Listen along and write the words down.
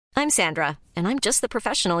I'm Sandra, and I'm just the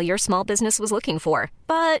professional your small business was looking for.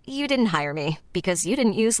 But you didn't hire me because you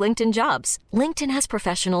didn't use LinkedIn Jobs. LinkedIn has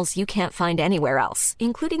professionals you can't find anywhere else,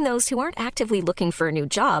 including those who aren't actively looking for a new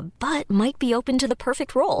job, but might be open to the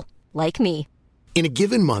perfect role, like me. In a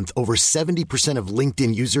given month, over 70% of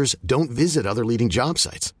LinkedIn users don't visit other leading job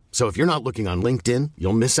sites. So if you're not looking on LinkedIn,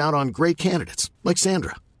 you'll miss out on great candidates like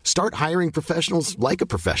Sandra. Start hiring professionals like a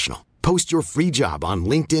professional. Post your free job on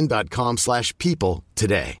linkedin.com/people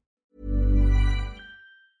today.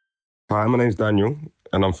 Hi, my name's Daniel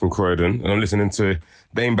and I'm from Croydon and I'm listening to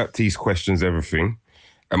Dane Baptiste Questions Everything.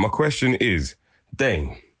 And my question is,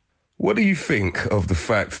 Dane, what do you think of the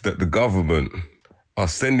fact that the government are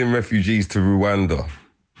sending refugees to Rwanda,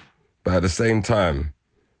 but at the same time,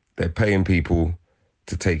 they're paying people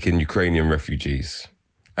to take in Ukrainian refugees?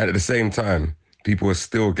 And at the same time, people are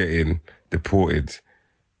still getting deported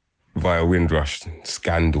via Windrush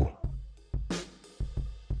scandal.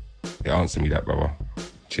 Yeah, answer me that, brother.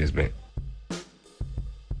 Cheers, mate.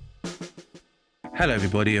 Hello,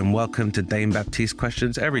 everybody, and welcome to Dane Baptiste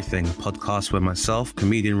Questions Everything, a podcast where myself,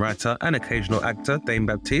 comedian, writer, and occasional actor, Dane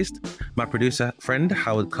Baptiste, my producer friend,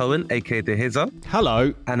 Howard Cohen, aka The Hizzer.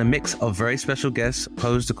 Hello. And a mix of very special guests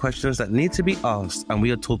pose the questions that need to be asked. And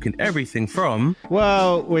we are talking everything from...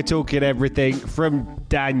 Well, we're talking everything from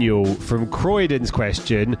Daniel from Croydon's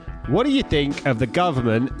question. What do you think of the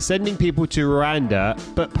government sending people to Rwanda,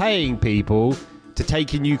 but paying people to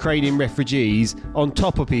take in Ukrainian refugees on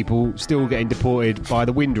top of people still getting deported by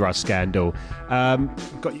the Windrush scandal?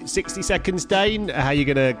 Got 60 seconds, Dane. How are you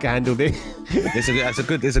going to handle this?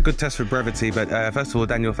 It's a good test for brevity. But first of all,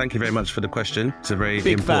 Daniel, thank you very much for the question. It's a very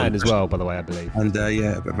big fan as question. well, by the way, I believe. And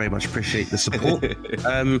very much appreciate the support.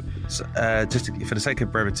 For the sake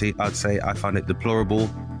of brevity, I'd say I find it deplorable.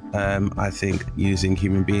 I think using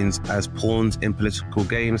human beings as pawns in political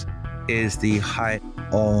games is the height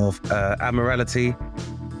of amorality,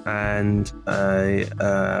 and I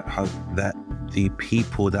hope that the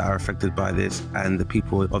people that are affected by this and the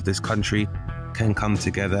people of this country can come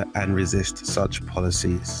together and resist such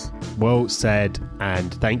policies. Well said,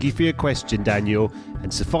 and thank you for your question, Daniel.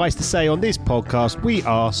 And suffice to say, on this podcast, we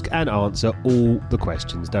ask and answer all the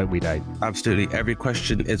questions, don't we, Dave? Absolutely. Every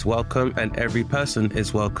question is welcome and every person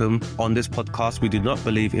is welcome. On this podcast, we do not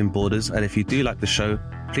believe in borders. And if you do like the show,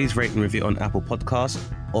 please rate and review on Apple Podcasts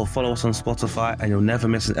or follow us on Spotify and you'll never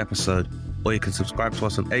miss an episode. Or you can subscribe to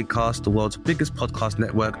us on Acast, the world's biggest podcast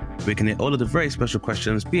network, where you can hear all of the very special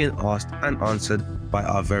questions being asked and answered by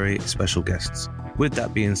our very special guests. With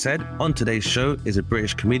that being said, on today's show is a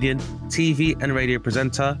British comedian, TV and radio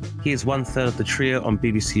presenter. He is 1/3 of the trio on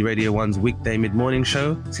BBC Radio 1's weekday mid-morning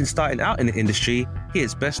show. Since starting out in the industry, he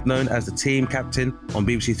is best known as the team captain on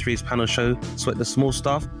BBC Three's panel show Sweat the Small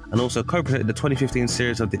Stuff, and also co-presented the 2015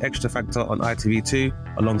 series of The Extra Factor on ITV2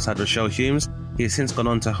 alongside Rochelle Humes. He has since gone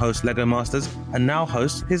on to host Lego Masters and now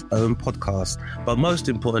hosts his own podcast. But most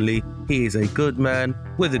importantly, he is a good man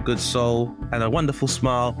with a good soul and a wonderful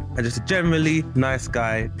smile and just a generally nice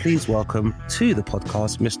guy. Please welcome to the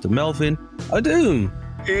podcast, Mr. Melvin Odoom.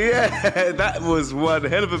 Yeah, that was one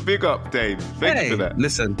hell of a big up, Dave. Thank you for that.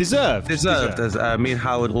 Listen, Deserved. As me and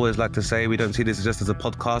Howard always like to say, we don't see this just as a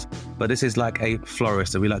podcast, but this is like a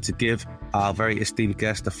florist, and we like to give our very esteemed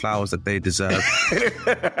guests the flowers that they deserve.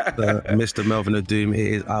 Mr. Melvin Odoom,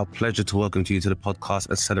 it is our pleasure to welcome you to the podcast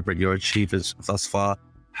and celebrate your achievements thus far.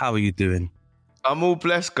 How are you doing? I'm all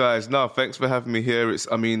blessed, guys. No, thanks for having me here.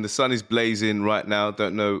 The sun is blazing right now.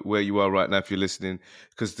 Don't know where you are right now if you're listening,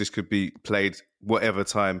 because this could be played whatever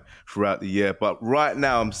time throughout the year. But right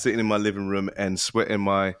now, I'm sitting in my living room and sweating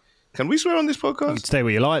my... Can we swear on this podcast? You can stay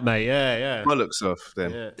where you like, mate. Yeah. Bollocks off,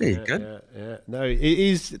 then. There you go. Yeah. No, it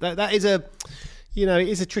is... That is a... You know, it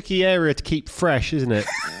is a tricky area to keep fresh, isn't it?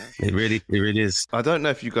 It really is. I don't know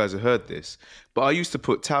if you guys have heard this, but I used to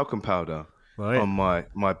put talcum powder on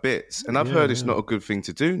my bits, and I've heard it's not a good thing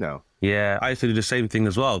to do now. Yeah, I used to do the same thing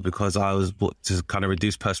as well because I was brought to kind of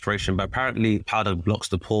reduce perspiration, but apparently powder blocks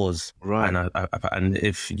the pores. Right. And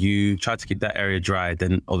if you try to keep that area dry,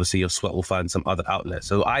 then obviously your sweat will find some other outlet.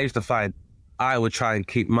 So I used to find I would try and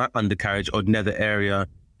keep my undercarriage or nether area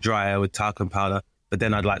drier with talcum powder, but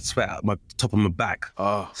then I'd like sweat out my top of my back.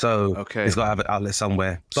 Oh, so okay. It's got to have an outlet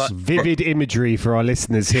somewhere. But vivid imagery for our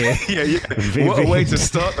listeners here. Yeah. What a way to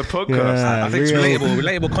start the podcast. Yeah, I think it's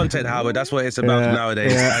relatable content, Howard. That's what it's about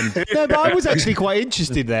nowadays. Yeah. And no, but I was actually quite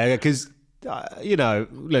interested there because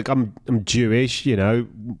look, I'm Jewish.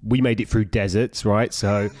 We made it through deserts, right?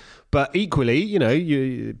 So, but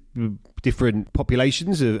equally, different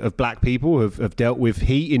populations of black people have dealt with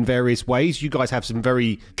heat in various ways. You guys have some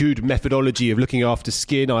very good methodology of looking after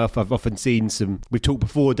skin. I've often seen we've talked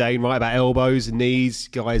before, Dane, right, about elbows and knees.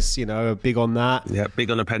 Guys, are big on that. Yeah, big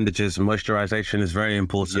on appendages. Moisturization is very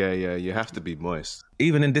important. Yeah, you have to be moist.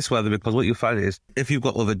 Even in this weather, because what you'll find is if you've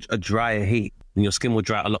got a drier heat, then your skin will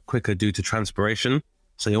dry out a lot quicker due to transpiration.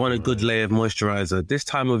 So you want a good layer of moisturizer. This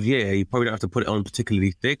time of year, you probably don't have to put it on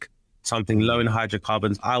particularly thick. Something low in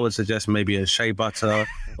hydrocarbons. I would suggest maybe a shea butter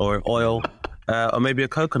or an oil, or maybe a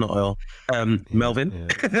coconut oil. Melvin?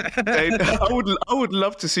 Yeah. I would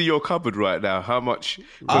love to see your cupboard right now. How much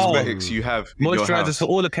cosmetics you have in your house. Moisturizers for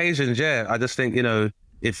all occasions, yeah. I just think,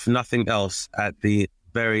 if nothing else, at the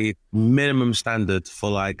very minimum standard for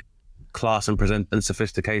like class and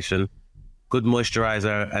sophistication, good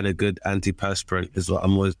moisturizer and a good antiperspirant is what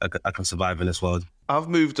I can survive in this world. I've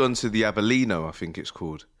moved on to the Avellino, I think it's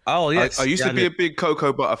called. Oh, yes. I used to be a big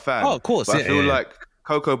cocoa butter fan. Oh, of course. But I feel like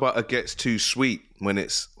cocoa butter gets too sweet when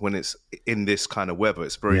it's in this kind of weather.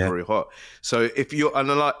 It's very, very hot. So if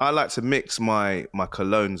I like to mix my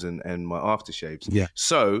colognes and my aftershaves. Yeah.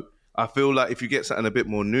 So I feel like if you get something a bit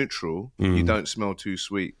more neutral, you don't smell too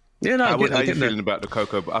sweet. Yeah, no, how are you feeling about the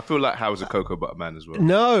cocoa butter? I feel like Howard's a cocoa butter man as well.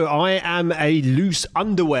 No, I am a loose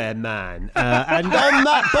underwear man. And on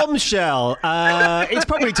that bombshell, it's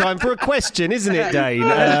probably time for a question, isn't it, Dane?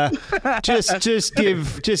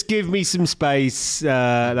 Just give me some space.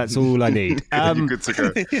 That's all I need. Good to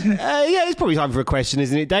go. It's probably time for a question,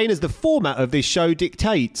 isn't it, Dane? As the format of this show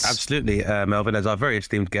dictates. Absolutely, Melvin. As our very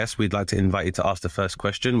esteemed guest, we'd like to invite you to ask the first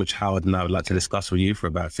question, which Howard and I would like to discuss with you for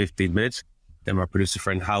about 15 minutes. Then my producer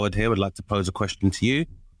friend Howard here would like to pose a question to you,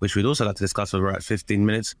 which we'd also like to discuss for about 15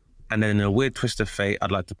 minutes. And then in a weird twist of fate,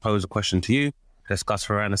 I'd like to pose a question to you, discuss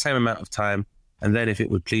for around the same amount of time. And then if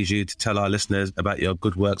it would please you to tell our listeners about your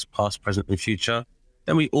good works, past, present and future,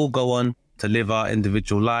 then we all go on to live our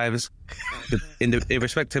individual lives,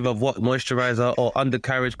 irrespective of what moisturizer or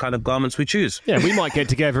undercarriage kind of garments we choose. Yeah, we might get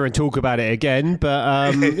together and talk about it again,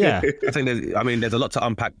 but yeah. I think there's a lot to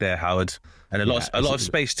unpack there, Howard, and a lot of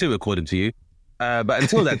space too, according to you. But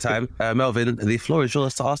until that time, Melvin, the floor is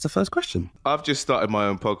yours to ask the first question. I've just started my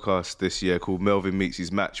own podcast this year called Melvin Meets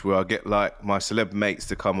His Match, where I get like my celeb mates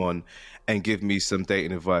to come on and give me some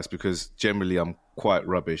dating advice, because generally I'm quite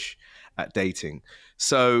rubbish at dating.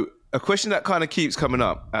 So a question that kind of keeps coming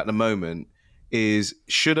up at the moment is,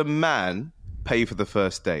 should a man pay for the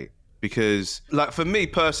first date? Because, like, for me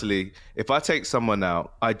personally, if I take someone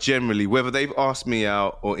out, I generally, whether they've asked me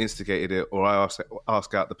out or instigated it, or I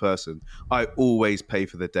ask out the person, I always pay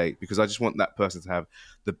for the date, because I just want that person to have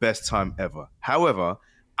the best time ever. However,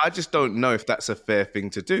 I just don't know if that's a fair thing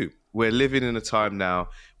to do. We're living in a time now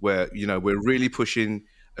where, we're really pushing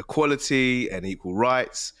equality and equal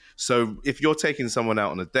rights. So if you're taking someone out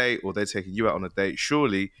on a date, or they're taking you out on a date,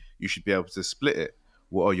 surely you should be able to split it.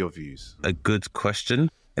 What are your views? A good question.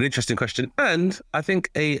 An interesting question, and I think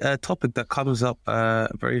a topic that comes up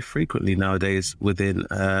very frequently nowadays within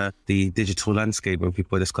the digital landscape when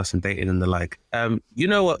people are discussing dating and the like. You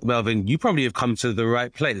know what, Melvin? You probably have come to the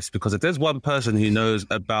right place, because if there's one person who knows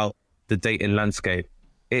about the dating landscape,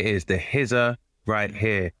 it is the Hizzer right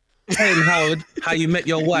here. Tell him, Howard, how you met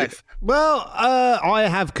your wife. Well, I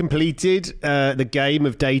have completed the game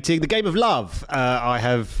of dating, the game of love. I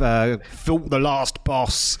have fought the last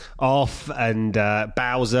boss off, and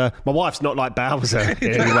Bowser. My wife's not like Bowser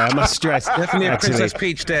anyway, I must stress. Definitely a Princess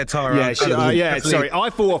Peach there, Tara. Yeah, sorry. I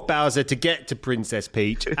fought off Bowser to get to Princess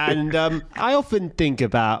Peach. And I often think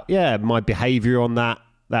about, my behaviour on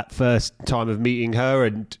that first time of meeting her,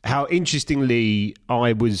 and how interestingly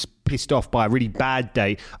I was pissed off by a really bad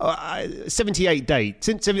date. 78 dates.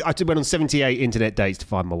 I went on 78 internet dates to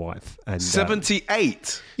find my wife. And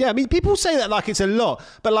 78? Yeah, I mean, people say that like it's a lot,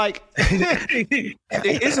 but like...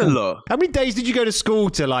 It is a lot. How many days did you go to school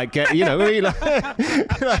to like get, really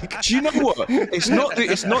like... Do you know what? It's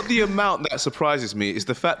not the amount that surprises me. It's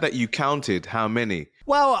the fact that you counted how many.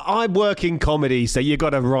 Well, I work in comedy, so you got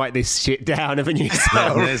to write this shit down, haven't you?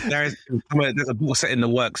 There's a book set in the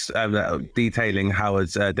works detailing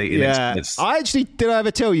Howard's dating experience. Did I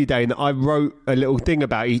ever tell you, Dane, that I wrote a little thing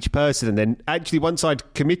about each person, and then actually once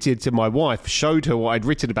I'd committed to my wife, showed her what I'd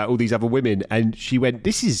written about all these other women, and she went,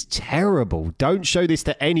 "This is terrible. Don't show this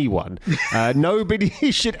to anyone.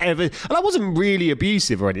 Nobody should ever." And I wasn't really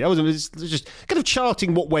abusive or anything. I was just kind of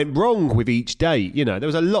charting what went wrong with each date. There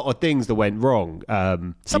was a lot of things that went wrong.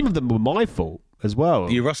 Some of them were my fault. as well.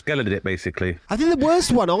 You Ross Gellered it, basically. I think the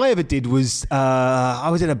worst one I ever did was I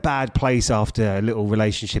was in a bad place after a little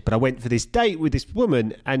relationship, and I went for this date with this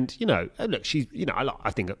woman, and look, she's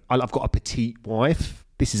I think I've got a petite wife.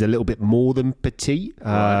 This is a little bit more than petite,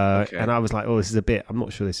 Right, okay. and I was like, oh, this is a bit. I'm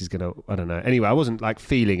not sure this is gonna. I don't know. Anyway, I wasn't like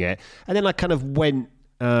feeling it, and then I kind of went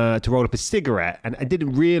to roll up a cigarette, and I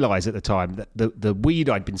didn't realise at the time that the weed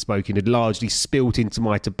I'd been smoking had largely spilt into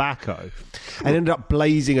my tobacco, and ended up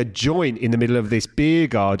blazing a joint in the middle of this beer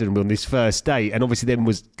garden on this first date, and obviously then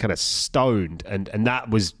was kind of stoned, and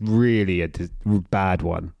that was really a bad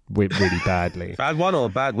one, went really badly. Bad one or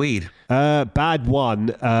bad weed? Bad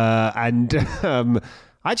one, and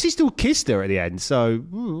I actually still kissed her at the end, so it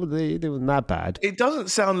wasn't that bad. It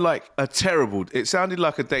doesn't sound like a terrible... It sounded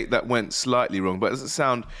like a date that went slightly wrong, but it doesn't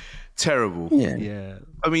sound terrible. Yeah.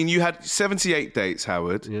 I mean, you had 78 dates,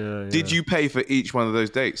 Howard. Yeah. Did you pay for each one of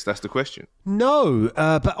those dates? That's the question. No,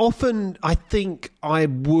 but often I think I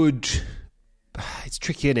would... It's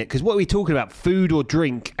tricky, isn't it? Because what are we talking about? Food or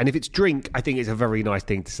drink? And if it's drink, I think it's a very nice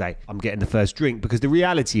thing to say, I'm getting the first drink, because the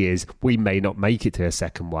reality is we may not make it to a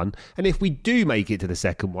second one. And if we do make it to the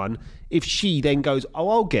second one, if she then goes, oh,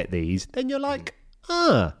 I'll get these, then you're like,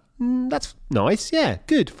 that's nice. Yeah,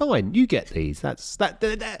 good, fine. You get these. That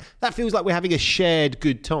feels like we're having a shared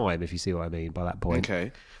good time, if you see what I mean by that point.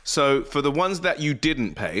 Okay. So for the ones that you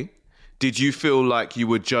didn't pay, did you feel like you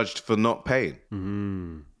were judged for not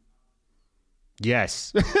paying?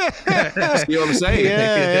 Yes. See what I'm saying?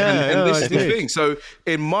 And this is the did. thing. So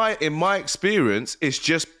in my experience, it's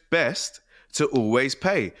just best to always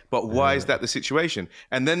pay. But why is that the situation?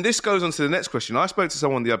 And then this goes on to the next question. I spoke to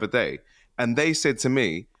someone the other day, and they said to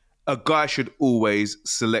me, a guy should always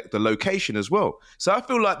select the location as well. So I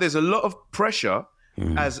feel like there's a lot of pressure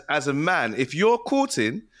as a man. If you're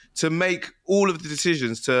courting, to make all of the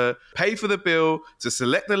decisions, to pay for the bill, to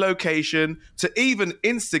select the location, to even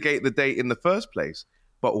instigate the date in the first place.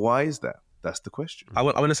 But why is that? That's the question. I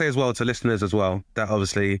want to say as well to listeners as well that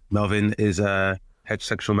obviously Melvin is a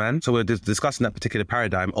heterosexual man, so we're discussing that particular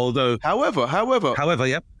paradigm. Although, however,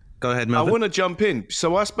 yep. Go ahead, Melvin. I want to jump in.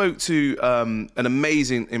 So I spoke to an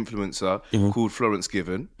amazing influencer called Florence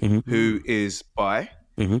Given, who is bi,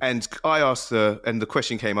 and I asked her, and the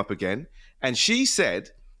question came up again, and she said,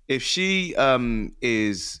 if she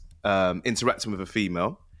is interacting with a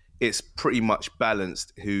female, it's pretty much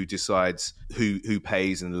balanced who decides who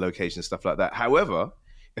pays and the location and stuff like that. However,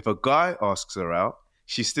 if a guy asks her out,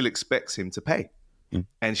 she still expects him to pay.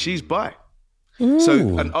 And she's bi.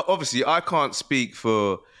 So, and obviously I can't speak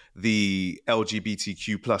for the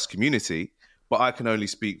LGBTQ plus community, but I can only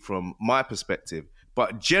speak from my perspective.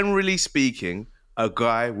 But generally speaking, a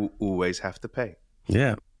guy will always have to pay.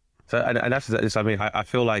 Yeah. So, and that's, I mean, I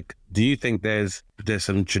feel like, do you think there's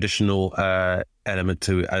some traditional element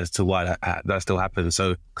to it as to why that still happens?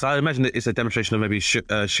 So, because I imagine that it's a demonstration of maybe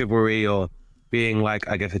chivalry or being like,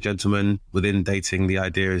 I guess, a gentleman within dating. The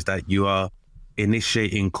idea is that you are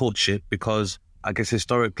initiating courtship because I guess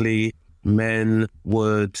historically men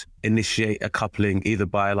would initiate a coupling either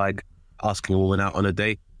by like asking a woman out on a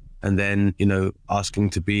date and then,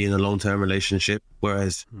 asking to be in a long-term relationship,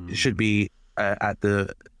 whereas it should be at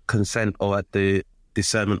the consent or at the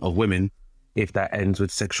discernment of women if that ends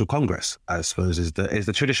with sexual congress, I suppose is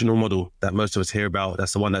the traditional model that most of us hear about.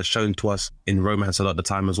 That's the one that's shown to us in romance a lot of the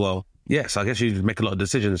time as well. Yes, I guess you make a lot of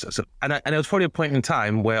decisions. So, and there was probably a point in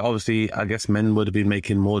time where obviously I guess men would have been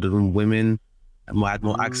making more than women and had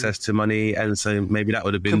more access to money, and so maybe that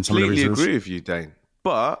would have been some of the reasons. Completely agree with you, Dane.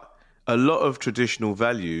 But a lot of traditional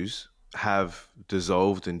values have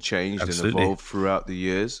dissolved and changed and evolved throughout the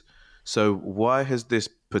years. So why has this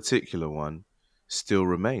particular one still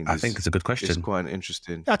remained? I think it's a good question. It's quite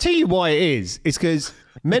interesting. I'll tell you why it is. It's because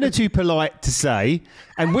men are too polite to say,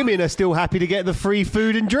 and women are still happy to get the free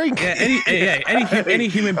food and drink. Yeah, any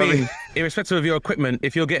human being, irrespective of your equipment,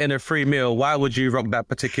 if you're getting a free meal, why would you rock that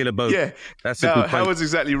particular boat? Yeah, that's a good point. Howard's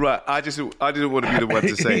exactly right. I didn't want to be the one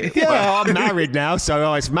to say it. Yeah, I'm married now,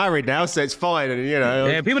 so it's married now, so it's fine. And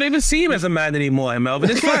yeah, people don't even see him as a man anymore,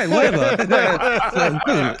 Melvin. It's fine, whatever.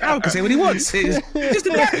 Howard can say what he wants. It's just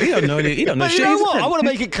a man. He don't know shit. You know what? I want to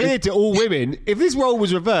make it clear to all women: if this role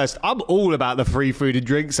was reversed, I'm all about the free food and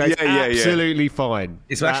drink. So it's absolutely fine.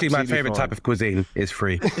 It's actually my favorite type of cuisine. Is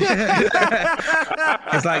free. It's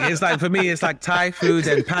like for me, it's like Thai food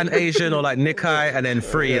and Pan Asian or like Nikkei, and then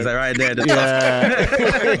free is like right there.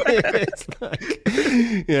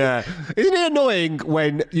 Yeah. Isn't it annoying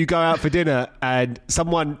when you go out for dinner and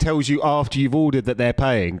someone tells you after you've ordered that they're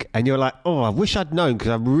paying, and you're like, oh, I wish I'd known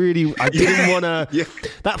because I didn't want to.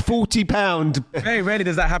 That £40. Very rarely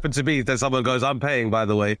does that happen to me. That someone goes, I'm paying, by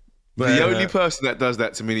the way. The only person that does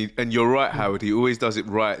that to me, and you're right, Howard, he always does it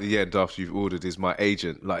right at the end after you've ordered, is my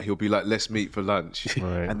agent. Like, he'll be like, let's meet for lunch.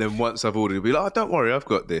 Right. And then once I've ordered, he'll be like, oh, don't worry, I've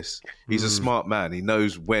got this. He's a smart man. He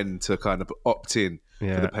knows when to kind of opt in for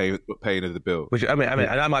the paying of the bill. Which, I mean, and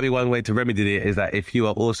that might be one way to remedy it, is that if you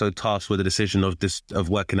are also tasked with the decision of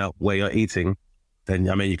working out where you're eating, then,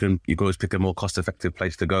 I mean, you can always pick a more cost-effective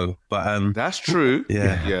place to go. But that's true.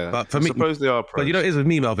 Yeah. But for me, suppose they are pros. But you know, it is with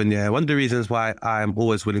me, Melvin. Yeah, one of the reasons why I'm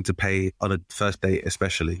always willing to pay on a first date,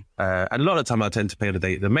 especially, and a lot of the time I tend to pay on a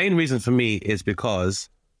date. The main reason for me is because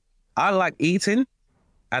I like eating,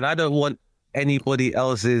 and I don't want anybody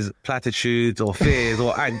else's platitudes or fears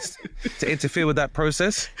or angst to interfere with that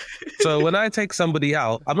process. So when I take somebody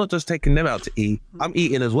out, I'm not just taking them out to eat. I'm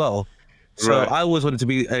eating as well. So I always wanted to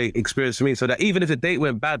be an experience for me, so that even if the date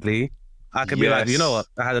went badly, I could be like, you know what,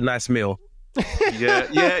 I had a nice meal. Yeah.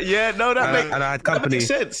 No, and I had company. That makes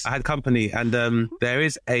sense. I had company, and there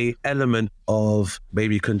is a element of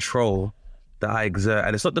maybe control that I exert,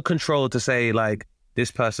 and it's not the control to say like this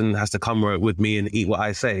person has to come with me and eat what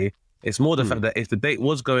I say. It's more the fact that if the date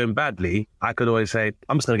was going badly, I could always say,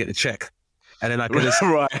 I'm just gonna get the check. And then I can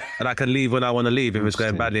and I can leave when I want to leave if it's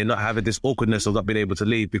going badly, and not having this awkwardness of not being able to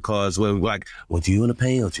leave because we're like, well, do you want to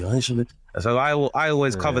pay or do you want to? So I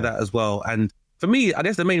always cover that as well. And for me, I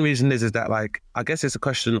guess the main reason is that, like, I guess it's a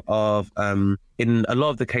question of in a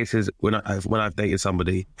lot of the cases when I've dated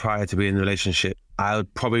somebody prior to being in a relationship, I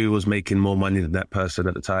probably was making more money than that person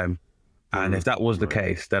at the time. And if that was the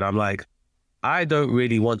case, then I'm like, I don't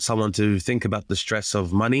really want someone to think about the stress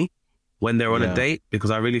of money when they're on a date,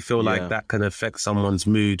 because I really feel like that can affect someone's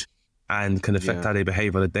mood and can affect how they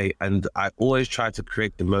behave on a date. And I always try to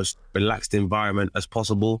create the most relaxed environment as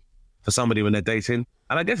possible for somebody when they're dating.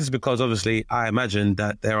 And I guess it's because obviously I imagine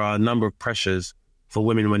that there are a number of pressures for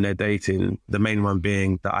women when they're dating, the main one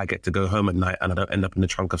being that I get to go home at night and I don't end up in the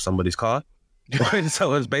trunk of somebody's car or in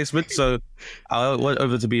someone's basement. So I want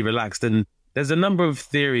over to be relaxed. And there's a number of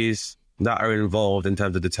theories that are involved in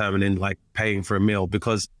terms of determining like paying for a meal,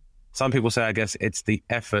 because some people say, I guess, it's the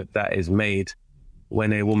effort that is made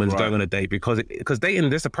when a woman's going on a date. Because dating,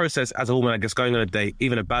 there's a process as a woman, I guess, going on a date,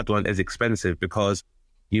 even a bad one, is expensive because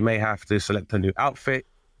you may have to select a new outfit.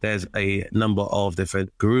 There's a number of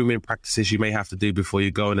different grooming practices you may have to do before you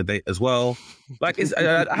go on a date as well. Like, it's,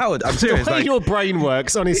 Howard, I'm serious. The way your brain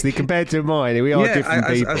works, honestly, compared to mine, we are different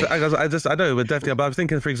people. I know, but definitely, but I was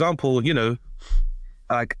thinking, for example, you know,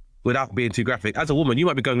 like, without being too graphic, as a woman, you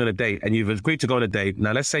might be going on a date and you've agreed to go on a date.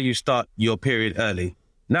 Now, let's say you start your period early.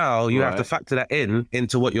 Now, you have to factor that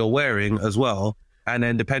into what you're wearing as well. And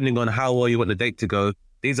then depending on how well you want the date to go,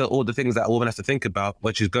 these are all the things that a woman has to think about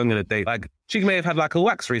when she's going on a date. Like, she may have had like a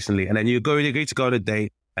wax recently, and then you agree to go on a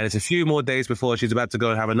date, and it's a few more days before she's about to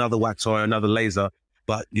go and have another wax or another laser.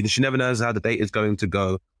 But she never knows how the date is going to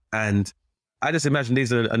go. And I just imagine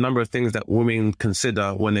these are a number of things that women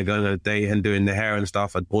consider when they're going on a date and doing their hair and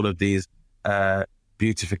stuff, and all of these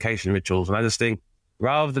beautification rituals. And I just think,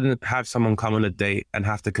 rather than have someone come on a date and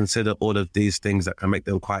have to consider all of these things that can make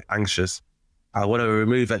them quite anxious, I want to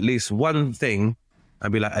remove at least one thing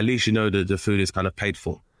and be like, at least you know that the food is kind of paid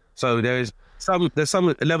for. So there's some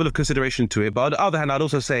level of consideration to it. But on the other hand, I'd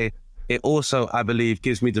also say it also, I believe,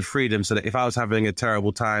 gives me the freedom so that if I was having a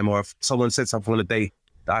terrible time, or if someone said something on a date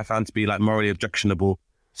that I found to be like morally objectionable.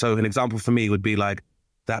 So an example for me would be like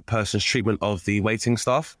that person's treatment of the waiting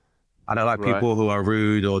staff. I don't like people who are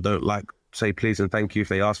rude or don't like say please and thank you if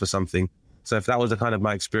they ask for something. So if that was the kind of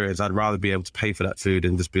my experience, I'd rather be able to pay for that food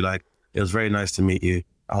and just be like, it was very nice to meet you.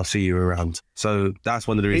 I'll see you around. So that's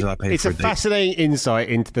one of the reasons I paid for it. It's a fascinating insight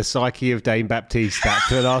into the psyche of Dane Baptiste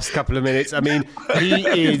for the last couple of minutes. I mean, he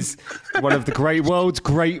is one of the world's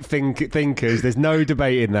great thinkers. There's no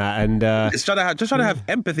debating that. And just trying to have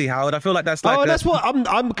empathy, Howard. I feel like that's like... that's what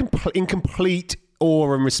I'm in complete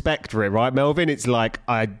awe and respect for it, right, Melvin? It's like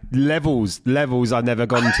levels I've never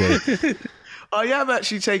gone to. I am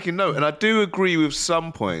actually taking note, and I do agree with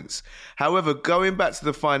some points. However, going back to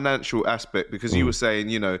the financial aspect, because you were saying,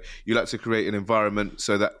 you know, you like to create an environment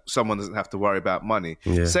so that someone doesn't have to worry about money.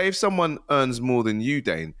 Yeah. Say if someone earns more than you,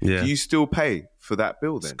 Dane, do you still pay for that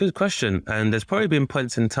bill then? It's a good question. And there's probably been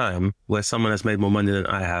points in time where someone has made more money than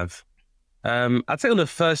I have. I'd say on the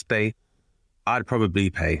first day, I'd probably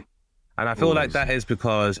pay. And I feel like that is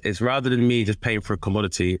because it's rather than me just paying for a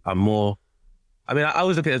commodity, I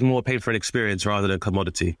always look at it as more paid for an experience rather than a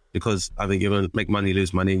commodity, because I think you're going to make money,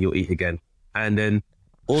 lose money, and you'll eat again. And then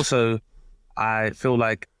also, I feel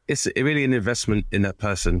like it's really an investment in that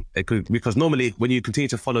person. Because normally, when you continue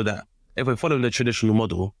to follow that, if we're following the traditional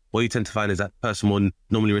model, what you tend to find is that person will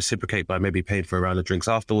normally reciprocate by maybe paying for a round of drinks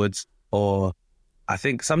afterwards. Or I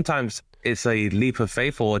think sometimes it's a leap of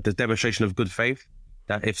faith or the demonstration of good faith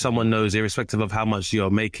that if someone knows, irrespective of how much you're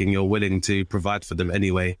making, you're willing to provide for them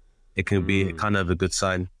anyway, it can be kind of a good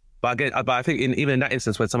sign. But again, I think even in that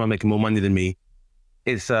instance where someone making more money than me,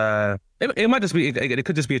 it's it might just be, it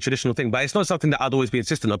could just be a traditional thing, but it's not something that I'd always be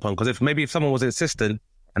insistent upon. Because if someone was insistent,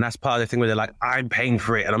 and that's part of the thing where they're like, I'm paying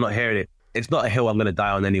for it and I'm not hearing it, it's not a hill I'm going to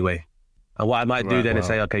die on anyway. And what I might do then is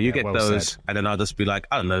say, okay, you get those, and then I'll just be like,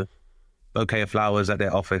 I don't know, bouquet of flowers at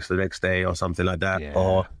their office the next day or something like that,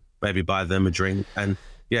 or maybe buy them a drink. And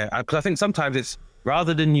because I think sometimes it's,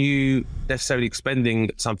 rather than you necessarily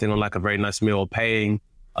expending something on like a very nice meal or paying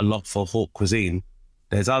a lot for haute cuisine,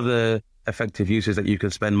 there's other effective uses that you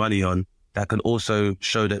can spend money on that can also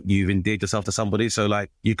show that you've endeared yourself to somebody. So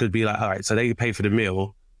like, you could be like, all right, so they pay for the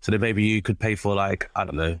meal, so then maybe you could pay for like, I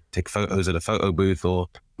don't know, take photos at a photo booth, or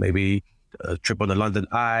maybe a trip on the London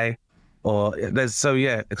Eye, or because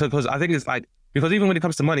I think it's like, because even when it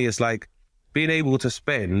comes to money, it's like being able to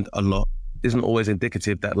spend a lot isn't always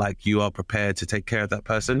indicative that like you are prepared to take care of that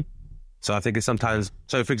person. So I think it's sometimes,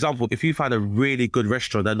 so for example, if you find a really good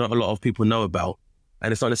restaurant that not a lot of people know about,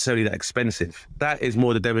 and it's not necessarily that expensive, that is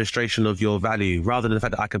more the demonstration of your value, rather than the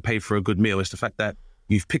fact that I can pay for a good meal. It's the fact that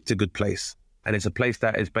you've picked a good place, and it's a place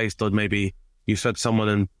that is based on, maybe you've spoke to someone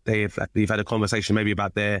and you've had a conversation maybe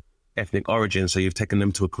about their ethnic origin, so you've taken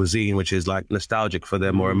them to a cuisine which is like nostalgic for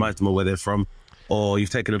them or reminds them of where they're from, or you've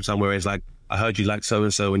taken them somewhere it's like, I heard you liked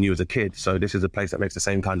so-and-so when you was a kid, so this is a place that makes the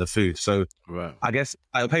same kind of food. So I guess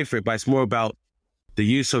I'll pay for it, but it's more about the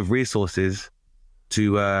use of resources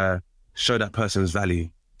to show that person's value.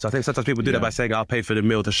 So I think sometimes people do that by saying, I'll pay for the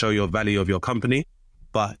meal to show your value of your company.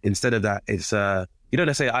 But instead of that, it's, you don't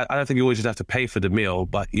necessarily, I don't think you always just have to pay for the meal,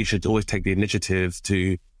 but you should always take the initiative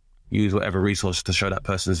to use whatever resource to show that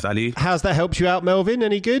person's value. How's that helped you out, Melvin?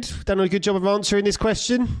 Any good? Done a good job of answering this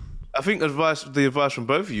question? I think the advice from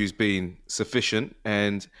both of you has been sufficient,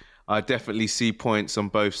 and I definitely see points on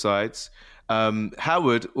both sides.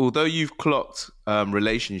 Howard, although you've clocked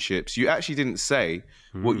relationships, you actually didn't say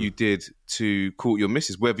what you did to court your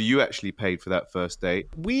missus, whether you actually paid for that first date.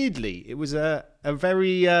 Weirdly, it was a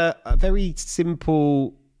very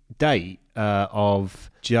simple date of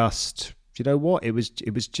just, you know what? It was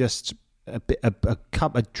just a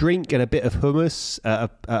cup, a drink, and a bit of hummus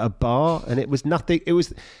at a bar, and it was nothing. It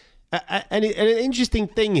was. And an interesting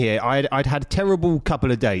thing here, I'd had a terrible couple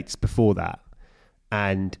of dates before that,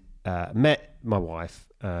 and met my wife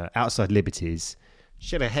outside Liberties.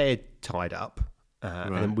 She had her hair tied up,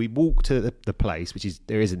 and then we walked to the place, which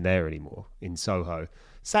isn't there anymore, in Soho.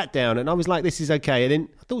 Sat down, and I was like, "This is okay." And then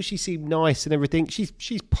I thought she seemed nice and everything. She's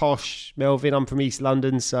posh, Melvin. I'm from East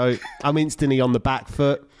London, so I'm instantly on the back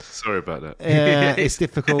foot. Sorry about that. It's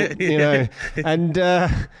difficult, you know. And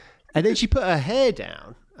then she put her hair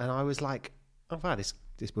down. And I was like, oh, wow, this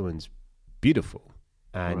woman's beautiful.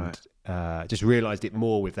 And just realised it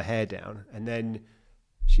more with the hair down. And then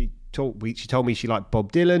she told me she liked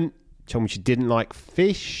Bob Dylan, told me she didn't like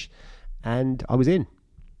fish, and I was in.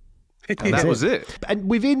 And that was it. And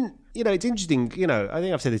within, you know, it's interesting, you know, I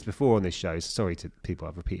think I've said this before on this show, so sorry to people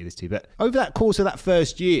I've repeated this to, but over that course of that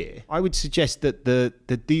first year, I would suggest that the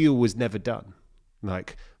deal was never done.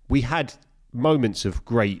 Like, we had moments of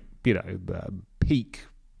great, you know, peak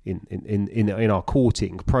in our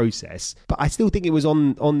courting process, but I still think it was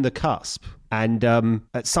on the cusp. And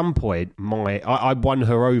at some point, I won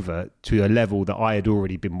her over to a level that I had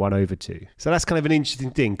already been won over to. So that's kind of an interesting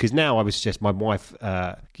thing, because now I was just, my wife,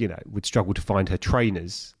 you know, would struggle to find her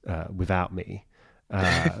trainers without me.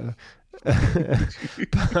 And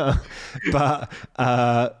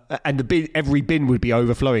every bin would be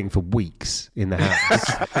overflowing for weeks in the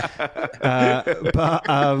house.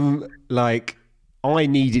 Like, I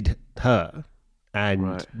needed her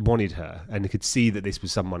and wanted her, and could see that this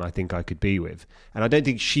was someone I think I could be with. And I don't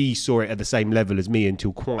think she saw it at the same level as me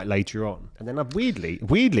until quite later on. And then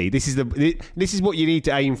weirdly, this is what you need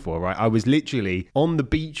to aim for, right? I was literally on the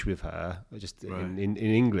beach with her, just in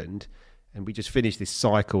England, and we just finished this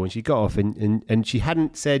cycle, and she got off, and she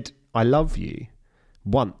hadn't said I love you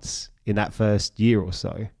once in that first year or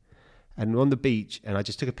so. And we're on the beach, and I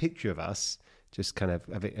just took a picture of us, just kind of,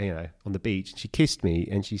 you know, on the beach. She kissed me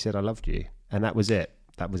and she said, I loved you. And that was it.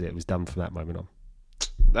 It was done from that moment on.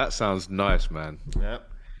 That sounds nice, man. Yeah.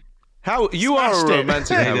 How you are a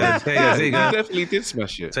romantic. There you go. There you You go. definitely did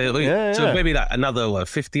smash it. So maybe like another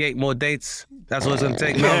 58 more dates. That's what it's going to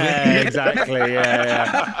take. Yeah, exactly.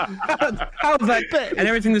 Yeah. How was that? And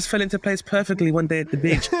everything just fell into place perfectly one day at the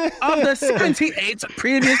beach after 78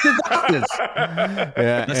 previous disasters.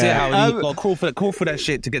 That's it. How you got to call for that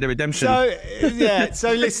shit to get the redemption.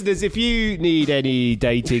 So listeners, if you need any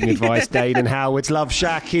dating advice, Dane and Howard's Love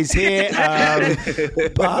Shack is here.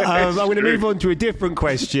 But I'm going to move on to a different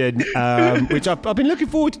question, which I've been looking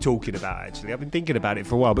forward to talking about. Actually, I've been thinking about it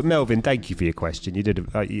for a while. But Melvin, thank you for your question. You did.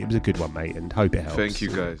 It was a good one, mate, and hope it helps. Thank you,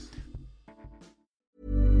 guys.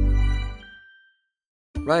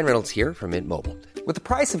 Ryan Reynolds here from Mint Mobile. With the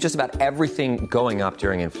price of just about everything going up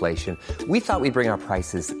during inflation, we thought we'd bring our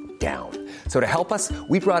prices down. So to help us,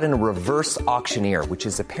 we brought in a reverse auctioneer, which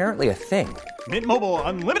is apparently a thing. Mint Mobile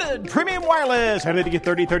Unlimited Premium Wireless. How to get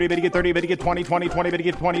 30, 30, bit to get 30, bit to get 20, 20, 20, bit to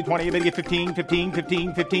get 20, 20, bit to get 15, 15,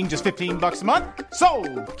 15, 15, just $15 a month?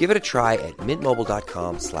 Sold! Give it a try at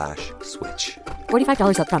mintmobile.com/switch.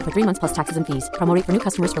 $45 up front for 3 months plus taxes and fees. Promo rate for new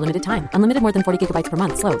customers for limited time. Unlimited more than 40 gigabytes per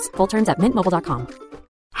month. Slows full terms at mintmobile.com.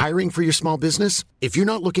 Hiring for your small business? If you're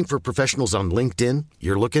not looking for professionals on LinkedIn,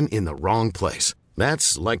 you're looking in the wrong place.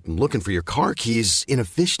 That's like looking for your car keys in a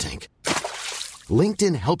fish tank.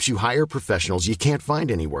 LinkedIn helps you hire professionals you can't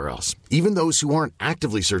find anywhere else, even those who aren't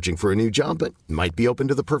actively searching for a new job but might be open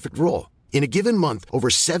to the perfect role. In a given month, over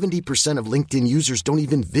 70% of LinkedIn users don't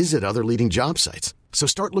even visit other leading job sites. So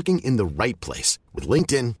start looking in the right place. With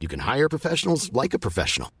LinkedIn, you can hire professionals like a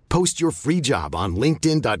professional. Post your free job on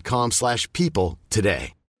linkedin.com/people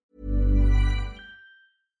today.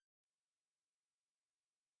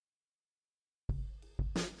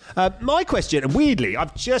 My question, and weirdly,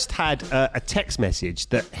 I've just had a text message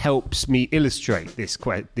that helps me illustrate this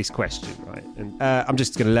question, right? And I'm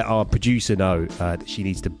just going to let our producer know that she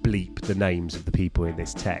needs to bleep the names of the people in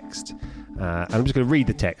this text. And I'm just going to read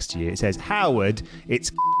the text to you. It says, Howard,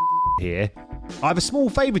 it's here. I have a small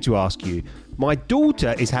favour to ask you. My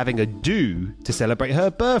daughter is having a do to celebrate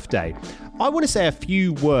her birthday. I want to say a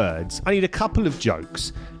few words. I need a couple of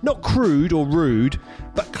jokes. Not crude or rude,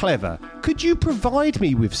 but clever. Could you provide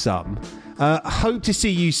me with some? Hope to see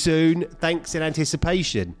you soon. Thanks in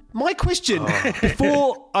anticipation. My question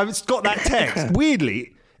before I got that text,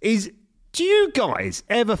 weirdly, is do you guys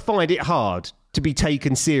ever find it hard to be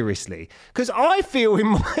taken seriously? Because I feel in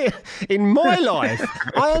my life,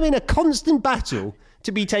 I am in a constant battle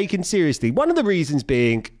to be taken seriously. One of the reasons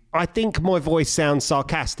being, I think my voice sounds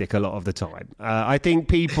sarcastic a lot of the time. I think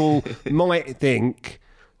people might think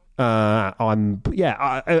I'm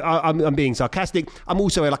being sarcastic. I'm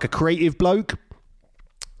also like a creative bloke.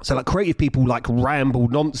 So like creative people like ramble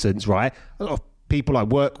nonsense, right? A lot of people I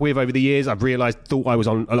work with over the years, I've realised, thought I was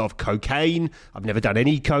on a lot of cocaine. I've never done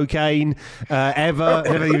any cocaine ever. I've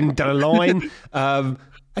never even done a line.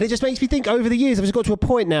 And it just makes me think over the years, I've just got to a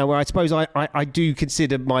point now where I suppose I do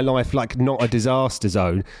consider my life like not a disaster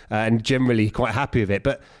zone and generally quite happy with it.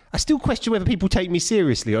 But I still question whether people take me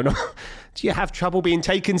seriously or not. Do you have trouble being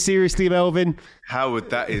taken seriously, Melvin? Howard,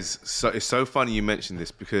 it's so funny you mentioned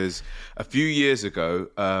this because a few years ago,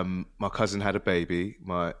 my cousin had a baby,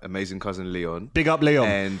 my amazing cousin Leon. Big up Leon.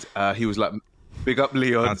 And he was like, big up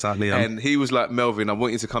Leon. That's Leon. And he was like, Melvin, I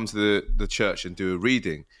want you to come to the church and do a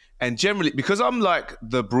reading. And generally, because I'm like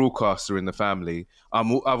the broadcaster in the family,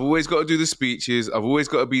 I've always got to do the speeches. I've always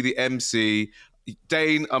got to be the MC.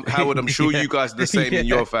 Dane, Howard, I'm sure you guys are the same in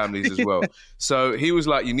your families as well. So he was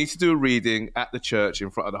like, you need to do a reading at the church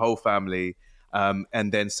in front of the whole family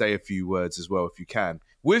and then say a few words as well if you can.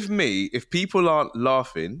 With me, if people aren't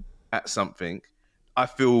laughing at something, I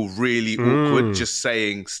feel really awkward just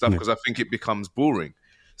saying stuff because I think it becomes boring.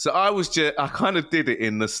 So I kind of did it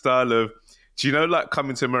in the style of, do you know, like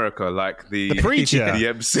Coming to America, like the preacher, the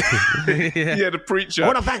MC, the preacher.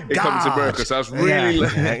 What a thank God. Coming to America. So I was really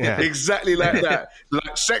exactly like that,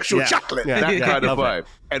 like sexual chocolate, that kind of vibe.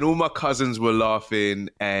 And all my cousins were laughing,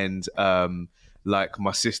 and like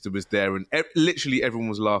my sister was there, and literally everyone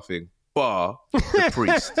was laughing, bar the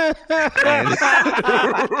priest.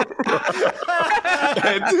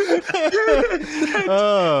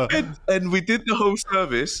 And we did the whole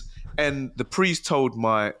service. And the priest told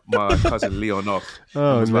my cousin Leon off.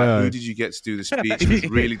 Like, who did you get to do the speech? It was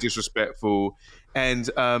really disrespectful. And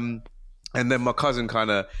then my cousin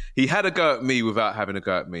he had a go at me without having a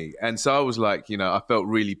go at me. And so I was like, I felt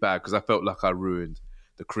really bad because I felt like I ruined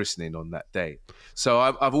the christening on that day. So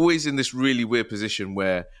I've always in this really weird position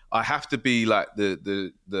where I have to be like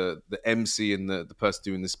the MC and the person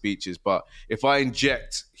doing the speeches. But if I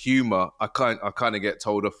inject humor, I kind of get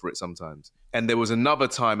told off for it sometimes. And there was another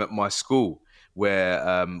time at my school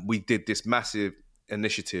where we did this massive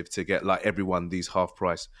initiative to get like everyone these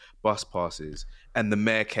half-price bus passes, and the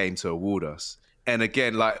mayor came to award us. And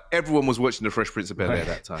again, like everyone was watching The Fresh Prince of Bel-Air at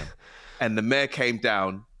that time, and the mayor came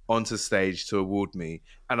down onto stage to award me,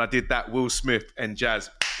 and I did that Will Smith and Jazz.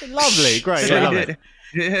 Lovely, great, I love it.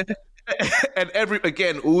 Yeah.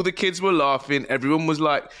 And all the kids were laughing. Everyone was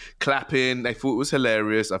like clapping. They thought it was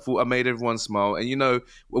hilarious. I thought I made everyone smile. And you know,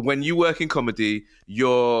 when you work in comedy,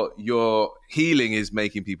 your healing is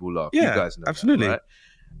making people laugh. Yeah, you guys know absolutely. That, right?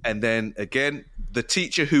 And then again, the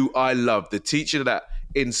teacher who I loved, the teacher that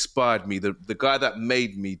inspired me, the guy that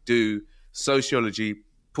made me do sociology,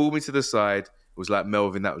 pulled me to the side. Was like,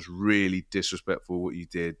 Melvin, that was really disrespectful what you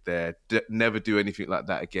did there. Never do anything like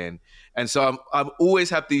that again. And so I've always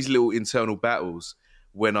had these little internal battles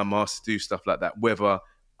when I'm asked to do stuff like that, whether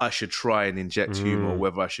I should try and inject humor or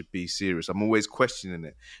whether I should be serious. I'm always questioning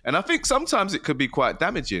it. And I think sometimes it could be quite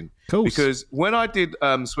damaging. Because when I did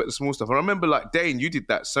Sweat the Small Stuff, I remember like, Dane, you did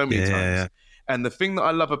that so many times. Yeah. And the thing that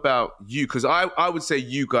I love about you, because I would say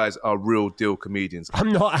you guys are real deal comedians.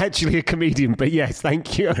 I'm not actually a comedian, but yes,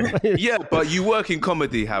 thank you. Yeah, but you work in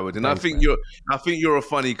comedy, Howard, and Thanks, I think you're a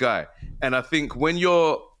funny guy. And I think when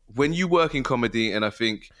you work in comedy, and I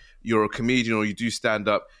think you're a comedian or you do stand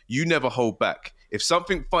up, you never hold back. If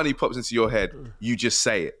something funny pops into your head, you just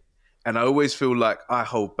say it. And I always feel like I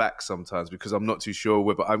hold back sometimes because I'm not too sure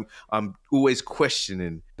whether I'm always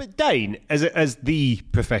questioning. But Dane, as the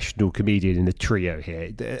professional comedian in the trio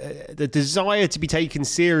here, the desire to be taken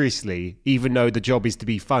seriously, even though the job is to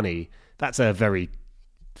be funny, that's a very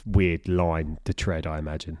weird line to tread, I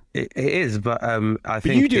imagine. It is, but I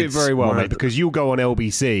think you do it very well, mate, because you'll go on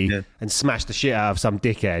LBC and smash the shit out of some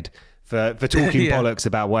dickhead for talking bollocks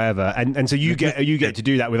about whatever, and so you get to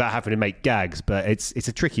do that without having to make gags, but it's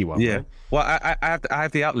a tricky one. Yeah, right? well, I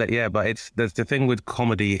have the outlet, but the thing with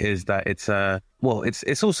comedy is that it's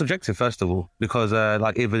all subjective, first of all, because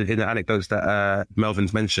like even in the anecdotes that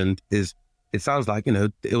Melvin's mentioned, it sounds like, you know,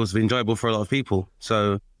 it was enjoyable for a lot of people,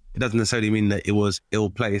 so it doesn't necessarily mean that it was ill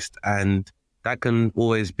placed, and that can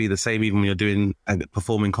always be the same even when you're doing and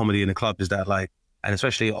performing comedy in a club. Is that like, and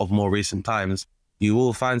especially of more recent times, you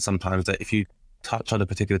will find sometimes that if you touch on a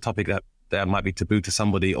particular topic that might be taboo to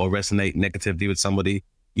somebody or resonate negatively with somebody,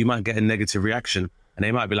 you might get a negative reaction, and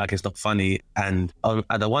they might be like, it's not funny. And on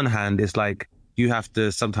the one hand, it's like you have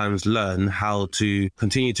to sometimes learn how to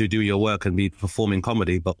continue to do your work and be performing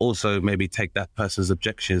comedy, but also maybe take that person's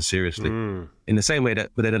objection seriously. In the same way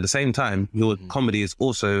that, but then at the same time, your comedy is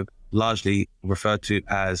also largely referred to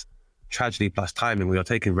as tragedy plus timing, where you're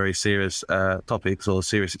taking very serious topics or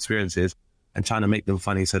serious experiences and trying to make them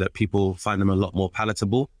funny so that people find them a lot more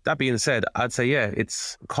palatable. That being said, I'd say,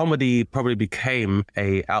 it's comedy probably became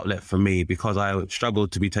a outlet for me because I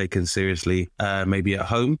struggled to be taken seriously, maybe at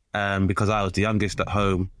home, because I was the youngest at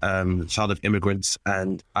home, child of immigrants,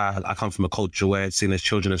 and I come from a culture where it's seen as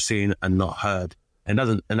children have seen and not heard. And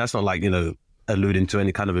that's not like, you know, alluding to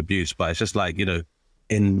any kind of abuse, but it's just like, you know,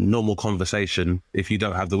 in normal conversation, if you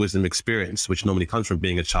don't have the wisdom experience, which normally comes from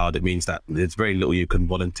being a child, it means that there's very little you can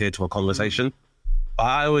volunteer to a conversation.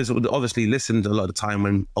 I always obviously listened a lot of the time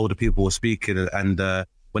when older people were speaking, and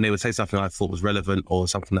when they would say something I thought was relevant or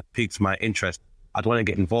something that piqued my interest, I'd want to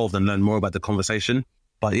get involved and learn more about the conversation.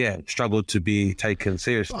 But struggled to be taken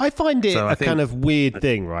seriously. I find it kind of weird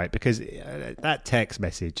thing, right? Because that text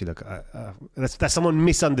message, look, that's someone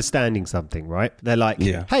misunderstanding something, right? They're like,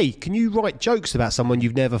 hey, can you write jokes about someone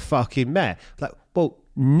you've never fucking met? Like, well,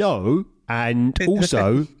 no. And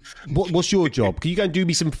also, what's your job? Can you go and do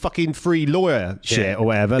me some fucking free lawyer shit or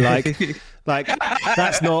whatever? Like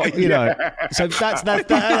that's not, you know. So that's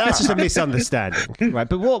just a misunderstanding, right?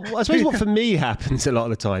 But I suppose what for me happens a lot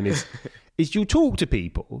of the time is you'll talk to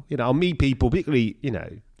people, you know, I'll meet people, particularly, you know,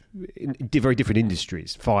 in very different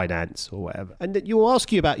industries, finance or whatever, and that you'll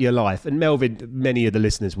ask you about your life. And Melvin, many of the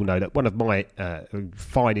listeners will know that one of my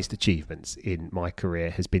finest achievements in my career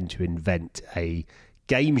has been to invent a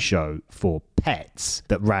game show for pets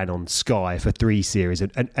that ran on Sky for 3 series,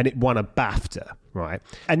 and it won a BAFTA, right?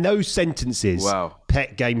 And those sentences,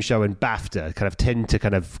 pet game show and BAFTA, kind of tend to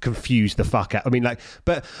kind of confuse the fuck out. I mean, like,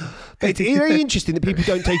 but it's very interesting that people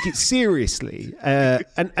don't take it seriously,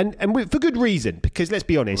 and for good reason, because let's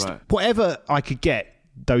be honest, whatever I could get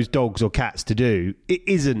those dogs or cats to do, it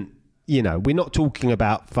isn't, you know, we're not talking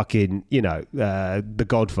about fucking, you know, The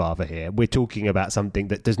Godfather here. We're talking about something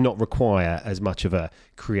that does not require as much of a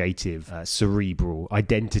creative, cerebral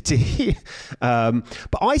identity.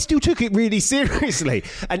 But I still took it really seriously.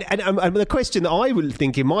 And the question that I would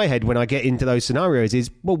think in my head when I get into those scenarios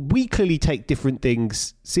is, well, we clearly take different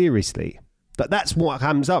things seriously. But that's what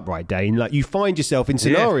comes up, right, Dane? Like, you find yourself in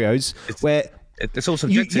scenarios where It's all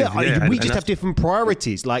subjective. We just have different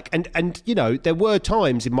priorities. Like, and you know, there were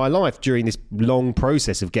times in my life during this long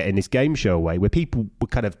process of getting this game show away where people were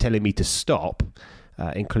kind of telling me to stop,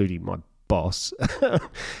 including my boss,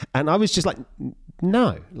 and I was just like,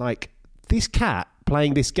 no, like this cat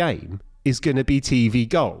playing this game is going to be TV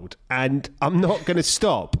gold, and I'm not going to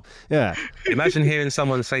stop. Yeah. Imagine hearing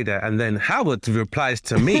someone say that, and then Howard replies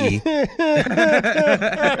to me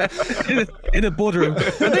in a boardroom,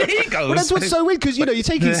 and there he goes. Well, that's what's so weird, because you know you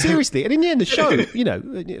take it seriously, and in the end, the show, you know,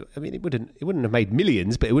 I mean, it wouldn't have made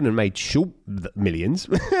millions, but it wouldn't have made short millions.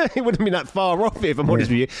 It wouldn't have been that far off, if I'm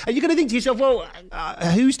honest with you. And you're going to think to yourself, well,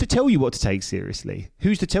 who's to tell you what to take seriously?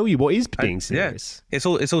 Who's to tell you what is being serious? Yeah. It's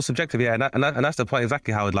all subjective, yeah, and that's the point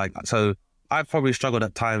exactly, Howard. Like, so I've probably struggled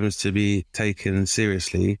at times to be taken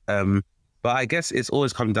seriously, but I guess it's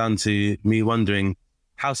always come down to me wondering,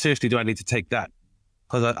 how seriously do I need to take that?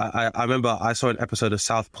 Because I remember I saw an episode of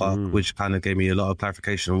South Park, which kind of gave me a lot of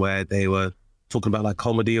clarification, where they were talking about like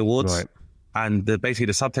comedy awards. Right. And basically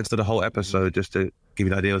the subtext of the whole episode, just to give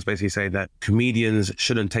you an idea, was basically saying that comedians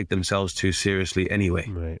shouldn't take themselves too seriously anyway.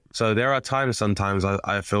 Right. So there are times sometimes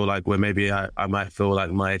I feel like where maybe I might feel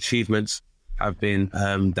like my achievements have been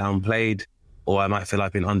downplayed, or I might feel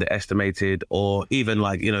I've been underestimated, or even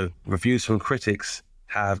like, you know, reviews from critics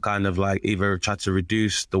have kind of like either tried to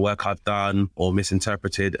reduce the work I've done or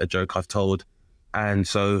misinterpreted a joke I've told. And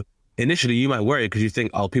so initially you might worry because you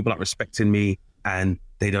think, oh, people aren't respecting me and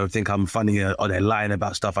they don't think I'm funny, or they're lying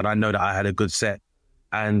about stuff, and I know that I had a good set.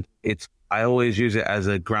 And I always use it as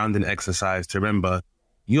a grounding exercise to remember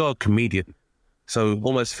you're a comedian. So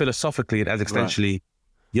almost philosophically and existentially,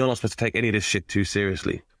 you're not supposed to take any of this shit too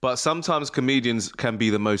seriously. But sometimes comedians can be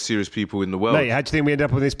the most serious people in the world. Mate, how do you think we end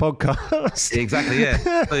up with this podcast? Exactly, yeah.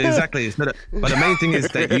 Exactly. But the main thing is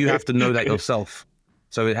that you have to know that yourself.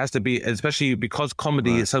 So it has to be, especially because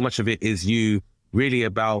comedy, so much of it is you really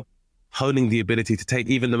about honing the ability to take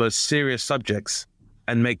even the most serious subjects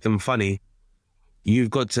and make them funny. You've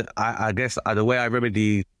got to, I guess, the way I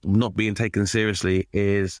remedy not being taken seriously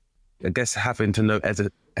is, I guess, having to know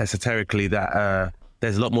esoterically that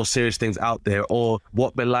there's a lot more serious things out there, or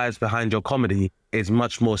what belies behind your comedy is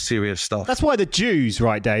much more serious stuff. That's why the Jews,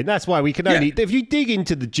 right, Dane? That's why we can only... If you dig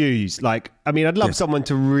into the Jews, like, I mean, I'd love someone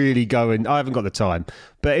to really go and... I haven't got the time,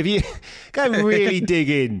 but if you go and really dig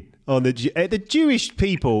in on the Jewish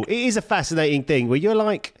people, it is a fascinating thing where you're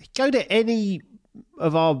like, go to any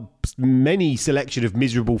of our many selection of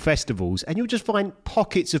miserable festivals, and you'll just find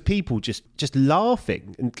pockets of people just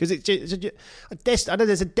laughing, and because I know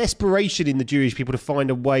there's a desperation in the Jewish people to find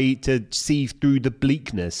a way to see through the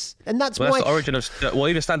bleakness, and that's why that's the origin of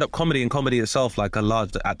even stand-up comedy and comedy itself, like a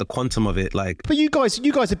large at the quantum of it. Like, but you guys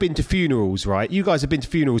have been to funerals, right? You guys have been to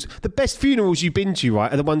funerals. The best funerals you've been to,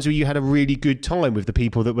 right, are the ones where you had a really good time with the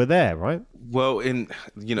people that were there, right? Well, I'm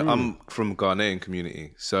from Ghanaian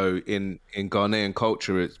community, so in Ghanaian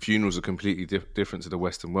culture, funerals are completely different to the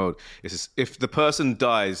Western world. It's if the person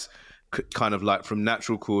dies kind of like from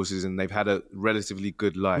natural causes and they've had a relatively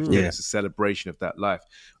good life, then it's a celebration of that life.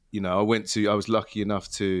 You know, I was lucky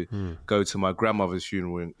enough to go to my grandmother's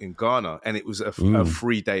funeral in Ghana, and it was a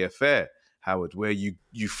 3-day affair, Howard, where you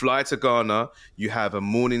fly to Ghana, you have a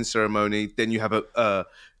morning ceremony, then you have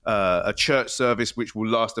a church service which will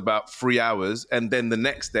last about 3 hours, and then the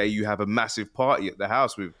next day you have a massive party at the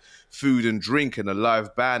house with food and drink and a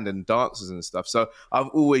live band and dancers and stuff. So I've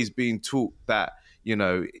always been taught that, you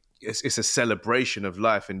know, it's a celebration of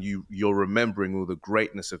life, and you're remembering all the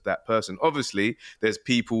greatness of that person. Obviously, there's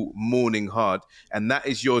people mourning hard, and that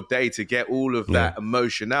is your day to get all of that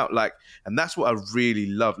emotion out. Like, and that's what I really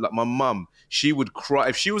love. Like my mum, she would cry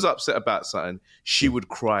if she was upset about something. She would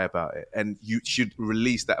cry about it, and you should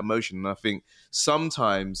release that emotion. And I think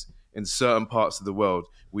sometimes in certain parts of the world,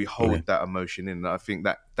 we hold that emotion in. And I think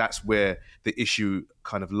that's where the issue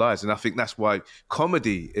kind of lies. And I think that's why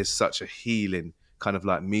comedy is such a healing kind of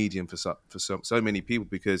like medium for so many people,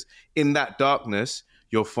 because in that darkness,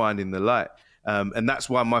 you're finding the light. And that's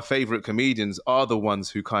why my favorite comedians are the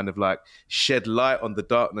ones who kind of like shed light on the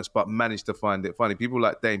darkness, but manage to find it funny. People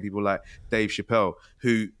like Dane, people like Dave Chappelle,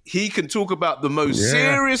 who he can talk about the most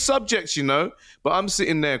serious subjects, you know, but I'm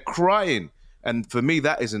sitting there crying. And for me,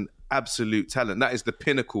 that is an absolute talent. That is the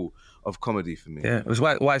pinnacle of comedy for me. Yeah, it was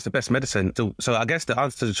why it's the best medicine. So I guess the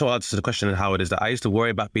short answer to the question, Howard, is that I used to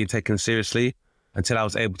worry about being taken seriously until I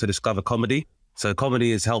was able to discover comedy. So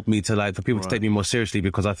comedy has helped me to for people to take me more seriously,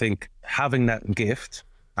 because I think having that gift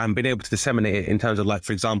and being able to disseminate it in terms of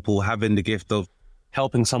for example, having the gift of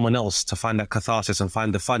helping someone else to find that catharsis and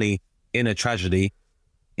find the funny in a tragedy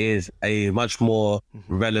is a much more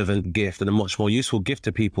relevant gift and a much more useful gift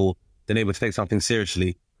to people than able to take something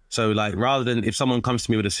seriously. So like, rather than if someone comes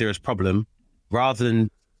to me with a serious problem, rather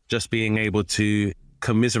than just being able to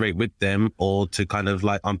commiserate with them or to kind of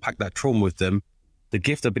like unpack that trauma with them, the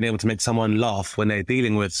gift of being able to make someone laugh when they're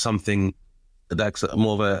dealing with something that's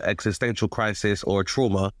more of an existential crisis or a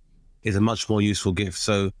trauma is a much more useful gift.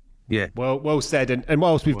 So yeah. Well said. And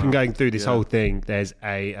whilst we've been going through this whole thing, there's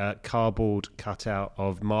a cardboard cutout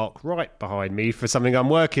of Mark Wright behind me for something I'm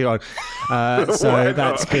working on. So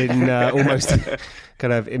that's been almost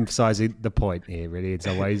kind of emphasising the point here, really, in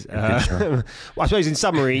some ways. Well, I suppose in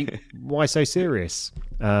summary, why so serious?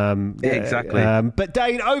 Exactly. But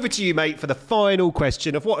Dane, over to you, mate, for the final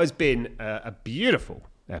question of what has been a beautiful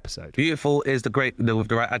episode. Beautiful is the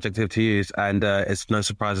right adjective to use, and it's no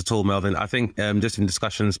surprise at all, Melvin. I think just in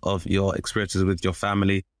discussions of your experiences with your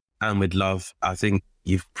family and with love, I think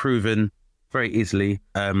you've proven very easily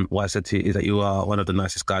what I said to you is that you are one of the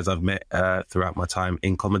nicest guys I've met throughout my time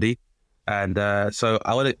in comedy. And so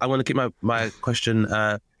I want to keep my question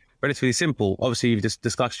relatively simple. Obviously, you've just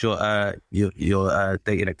discussed your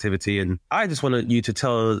dating activity, and I just want you to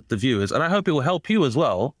tell the viewers, and I hope it will help you as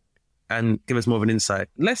well, and give us more of an insight.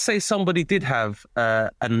 Let's say somebody did have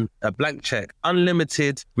a blank check,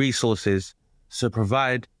 unlimited resources to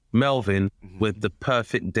provide Melvin with the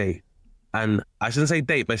perfect date. And I shouldn't say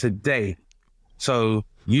date, but I said day. So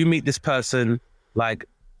you meet this person, like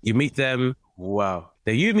you meet them. Wow.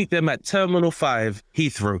 Then you meet them at Terminal 5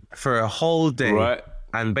 Heathrow for a whole day. Right.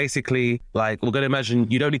 And basically, like, we're going to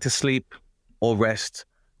imagine you don't need to sleep or rest.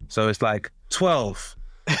 So it's like 12,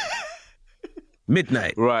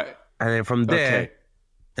 midnight. Right. And then from there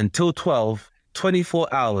until 12,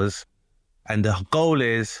 24 hours. And the goal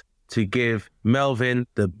is to give Melvin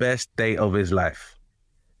the best day of his life.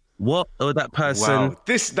 What would that person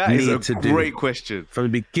that is a great question. From the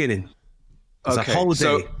beginning? It's a whole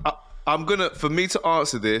day. So for me to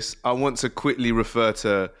answer this, I want to quickly refer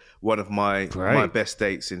to one of my best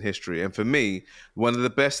dates in history. And for me, one of the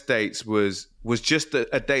best dates was just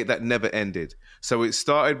a date that never ended. So it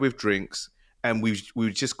started with drinks, and we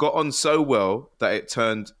just got on so well that it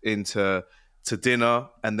turned into dinner,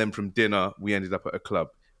 and then from dinner we ended up at a club.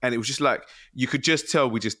 And it was just like, you could just tell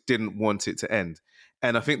we just didn't want it to end.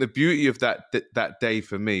 And I think the beauty of that day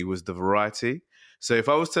for me was the variety. So if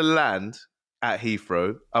I was to land at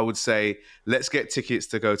Heathrow, I would say, let's get tickets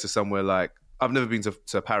to go to somewhere like, I've never been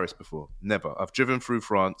to Paris before, never. I've driven through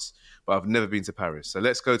France, but I've never been to Paris. So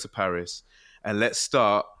let's go to Paris, and let's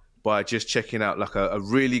start by just checking out like a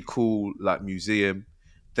really cool like museum.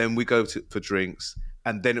 Then we go for drinks,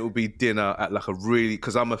 and then it will be dinner at like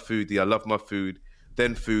because I'm a foodie, I love my food.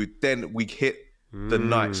 Then we hit the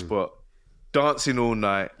night spot, dancing all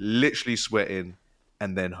night, literally sweating,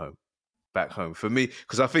 and then back home. For me,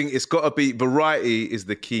 because I think it's got to be, variety is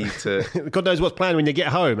the key to... God knows what's planned when you get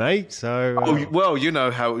home, eh? So, well, you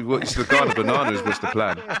know how it's the Garden Banana is what's the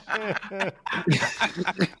plan.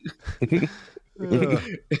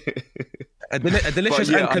 A delicious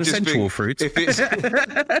and consensual fruit. If it's,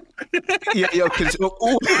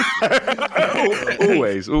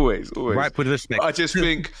 always. Right with respect. I just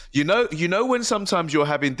think, you know when sometimes you're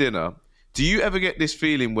having dinner, do you ever get this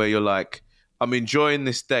feeling where you're like, I'm enjoying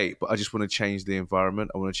this date, but I just want to change the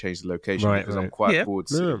environment. I want to change the location because I'm quite bored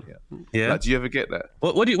sitting here. Yeah. Like, do you ever get that?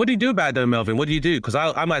 What do you do about it though, Melvin? What do you do? Because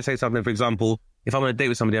I might say something, for example, if I'm on a date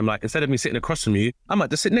with somebody, I'm like, instead of me sitting across from you, I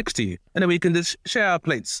might just sit next to you. And then we can just share our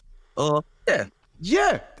plates. Or, Yeah,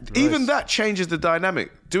 nice. Even that changes the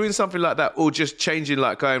dynamic. Doing something like that, or just changing,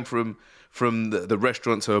 like going from the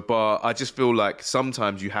restaurant to a bar, I just feel like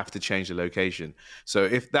sometimes you have to change the location. So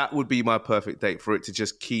if that would be my perfect date, for it to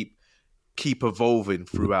just keep evolving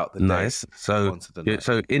throughout the day. Nice. So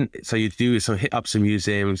you hit up some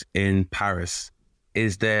museums in Paris.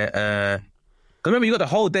 Is there? Remember, you got the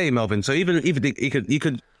whole day, Melvin. So even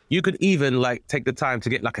you could even like take the time to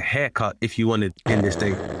get like a haircut if you wanted in this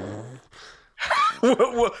date.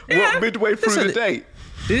 what midway through the date?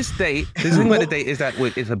 This thing about the date is that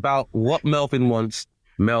it's about what Melvin wants,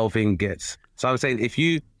 Melvin gets. So I'm saying,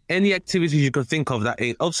 any activities you can think of that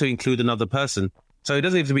also include another person. So it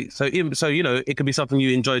doesn't have to be, so you know, it could be something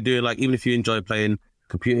you enjoy doing, like even if you enjoy playing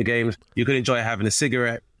computer games, you could enjoy having a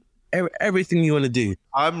cigarette, everything you want to do.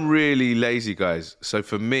 I'm really lazy, guys. So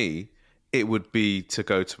for me, it would be to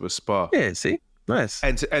go to a spa. Yeah, see? Nice.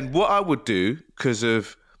 And what I would do,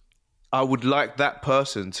 I would like that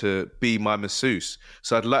person to be my masseuse.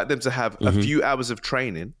 So I'd like them to have a few hours of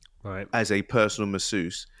training as a personal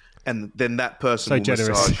masseuse. And then that person will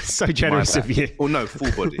massage. So generous of you. Or no,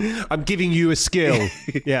 full body. I'm giving you a skill.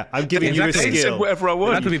 Yeah, I'm giving you a skill. They said whatever I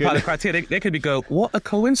want. That could be part of the criteria. They could go, what a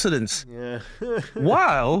coincidence. Yeah.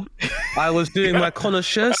 While I was doing my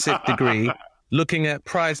connoisseurship degree looking at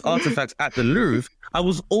prized artifacts at the Louvre, I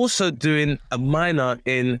was also doing a minor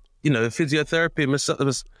in, physiotherapy and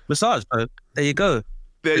massage. So there you go.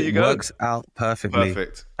 It works out perfectly.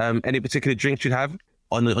 Perfect. Any particular drinks you'd have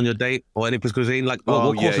on your date, or any particular cuisine? Like,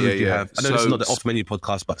 what courses do you have? I know this is not the off menu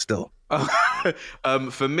podcast, but still.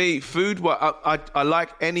 For me, food. I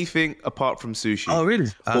like anything apart from sushi. Oh,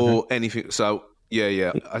 really? Or anything. So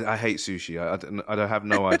yeah. I hate sushi. I don't have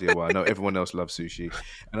no idea why. I know everyone else loves sushi,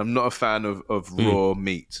 and I'm not a fan of raw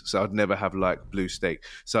meat. So I'd never have like blue steak.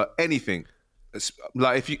 So anything.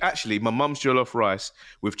 Like my mum's jollof rice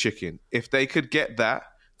with chicken. If they could get that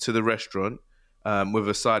to the restaurant with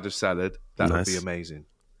a side of salad, that would be amazing.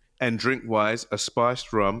 And drink-wise, a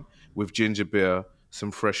spiced rum with ginger beer,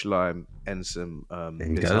 some fresh lime, and some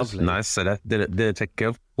lovely. Nice. So that did take care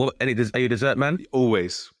of. What? Are you a dessert man?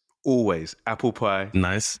 Always apple pie.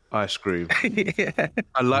 Nice. Ice cream. Yeah.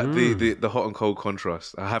 I like the hot and cold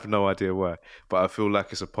contrast. I have no idea why, but I feel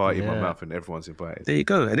like it's a party in my mouth and everyone's invited. There you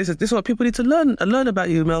go. And this is what people need to learn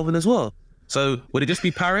about you, Melvin, as well. So would it just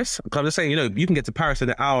be Paris? I'm just saying, you can get to Paris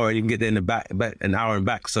in an hour and you can get there in an hour and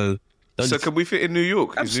back. So can we fit in New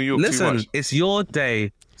York? Is New York listen, too much? It's your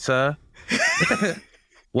day, sir.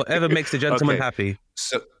 Whatever makes the gentleman happy.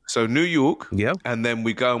 So New York, yeah, and then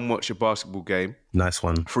we go and watch a basketball game. Nice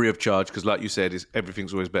one. Free of charge, because like you said,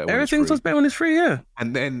 everything's always better when Everything's always better when it's free, yeah.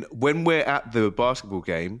 And then when we're at the basketball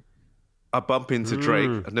game, I bump into Drake.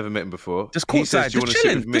 I've never met him before. Just courtside,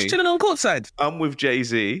 just chilling on courtside. I'm with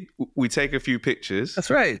Jay-Z. We take a few pictures. That's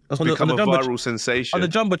right. That's become a viral sensation. On the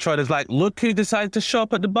Jumbotron, it's like, look who decided to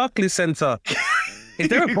shop at the Barclays Center. Is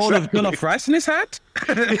there a bowl of jollof rice in his hat?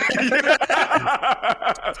 Perfect.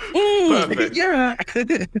 Yeah.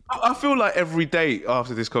 I feel like every day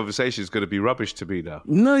after this conversation is going to be rubbish to me now.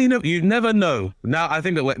 No, you never know. Now I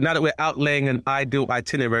think that we're outlaying an ideal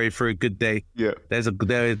itinerary for a good day. Yeah. There's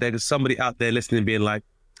somebody out there listening, being like,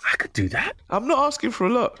 I could do that. I'm not asking for a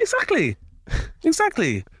lot. Exactly.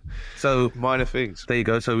 So minor things. There you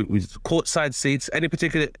go. So courtside seats. Any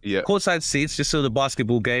particular courtside seats? Just so the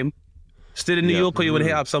basketball game. Still in New York, or you want to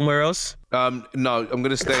hit up somewhere else? No, I'm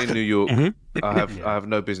going to stay in New York. I have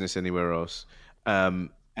no business anywhere else. And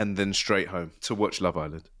then straight home to watch Love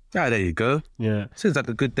Island. Ah, there you go. Yeah. Seems like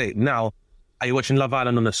a good date. Now, are you watching Love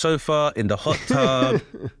Island on the sofa, in the hot tub?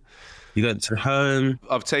 You going to home?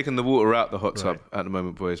 I've taken the water out the hot tub at the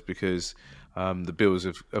moment, boys, because the bills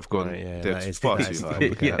have gone they're far too high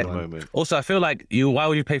at the moment. Also, I feel like why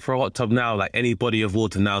would you pay for a hot tub now? Like any body of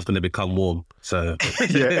water now is going to become warm. So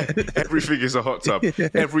everything is a hot tub.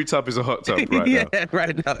 Every tub is a hot tub right now. Yeah,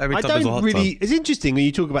 right now every tub is a hot tub. It's interesting when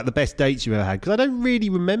you talk about the best dates you've ever had, because I don't really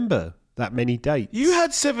remember that many dates. You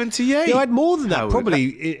had 78. Yeah, I had more than that, probably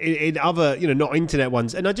in other, not internet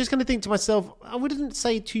ones. And I just kind of think to myself, I wouldn't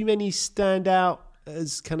say too many stand out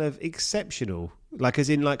as kind of exceptional. Like as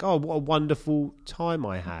in like, oh, what a wonderful time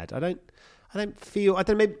I had. I don't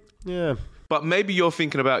know. But maybe you're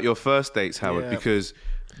thinking about your first dates, Howard, because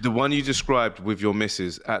the one you described with your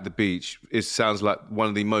missus at the beach, it sounds like one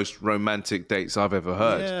of the most romantic dates I've ever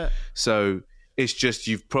heard. Yeah. So it's just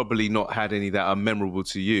you've probably not had any that are memorable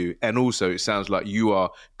to you. And also it sounds like you are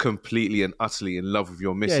completely and utterly in love with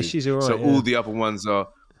your missus. Yeah, she's all right. So all the other ones are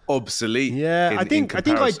obsolete. Yeah, I think I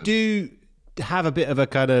do have a bit of a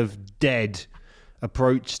kind of dead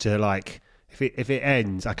approach to, like, if it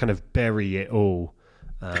ends, I kind of bury it all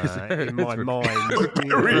in my mind.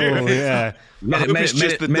 Yeah. Men in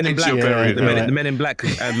Black. The Men in Black.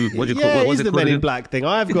 What do you call it? What is the Men in Black thing?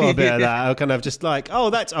 I've got a bit of that. I kind of just like,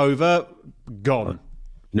 oh, that's over, gone.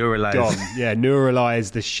 Neuralize. Gone. Yeah,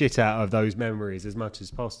 neuralize the shit out of those memories as much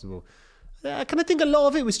as possible. I kind of think a lot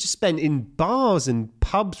of it was just spent in bars and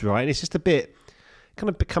pubs, right? And it's just kind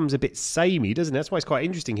of becomes a bit samey, doesn't it? That's why it's quite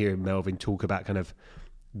interesting hearing Melvin talk about kind of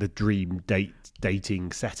the dream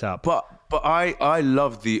dating setup. But I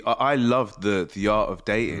love the art of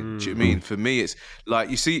dating. Do you know what I mean? For me, it's like,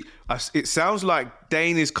 you see, it sounds like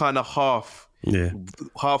Dane is kind of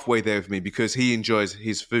halfway there with me because he enjoys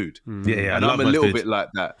his food. Yeah, and I'm a little bit like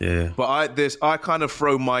that. Yeah, but I kind of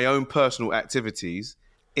throw my own personal activities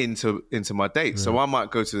into my dates. So I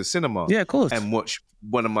might go to the cinema, of course, and watch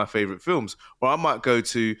one of my favorite films, or I might go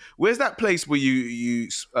to, where's that place where you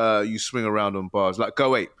swing around on bars, like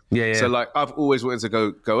Go Ape. Yeah. So like I've always wanted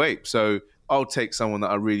to go Ape, so I'll take someone that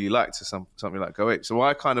I really like to something like Go Ape. So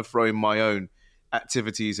I kind of throw in my own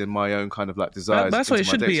activities and my own kind of like desires. That's what it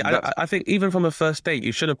should be. I think even from a first date,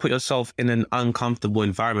 you shouldn't put yourself in an uncomfortable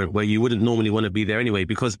environment where you wouldn't normally want to be there anyway,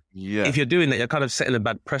 because if you're doing that, you're kind of setting a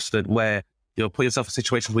bad precedent where you'll put yourself in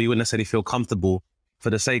situations where you wouldn't necessarily feel comfortable for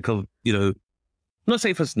the sake of, not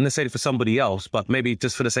necessarily for somebody else, but maybe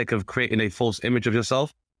just for the sake of creating a false image of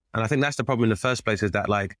yourself. And I think that's the problem in the first place, is that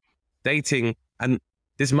like dating, and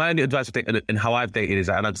this is my only advice for dating and how I've dated is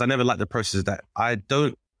that, because I never liked the process, is that I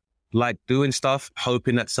don't like doing stuff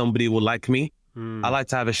hoping that somebody will like me. I like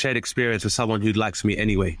to have a shared experience with someone who likes me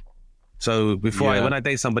anyway. So when I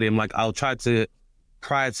date somebody, I'm like, I'll try to,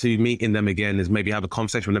 prior to meeting them again, is maybe have a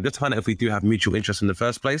conversation with them just to find out if we do have mutual interest in the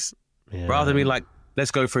first place. Yeah. Rather than be like,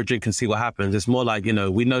 let's go for a drink and see what happens. It's more like,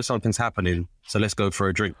 we know something's happening, so let's go for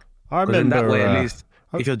a drink. I remember in that way, at least,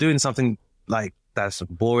 if you're doing something like that's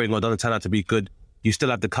boring or doesn't turn out to be good, you still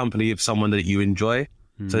have the company of someone that you enjoy.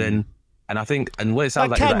 So then, and I think, and what it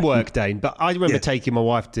sounds that like can work, Dane. But I remember taking my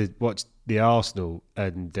wife to watch the Arsenal,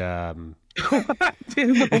 and why?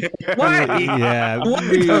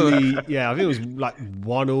 Really, I think it was like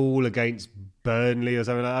 1-1 against Burnley or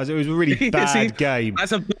something like that. It was a really bad game.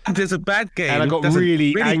 It's a bad game. And I got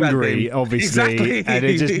really angry, obviously. Exactly. And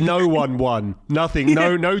it just, no one won. Nothing.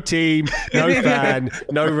 No team, no fan,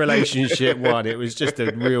 no relationship won. It was just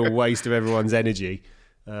a real waste of everyone's energy.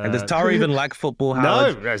 And does Tara even like football, No,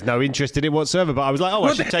 Howard? there's no interest in it whatsoever. But I was like,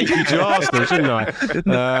 I should take you to Arsenal, shouldn't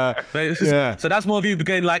I? So that's more of you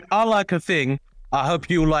going like, I like a thing, I hope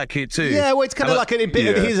you like it too. Yeah, well, it's kind of like a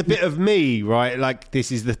bit of, here's a bit of me, right? Like,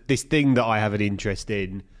 this is this thing that I have an interest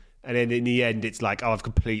in. And then in the end, it's like, I've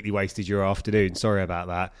completely wasted your afternoon. Sorry about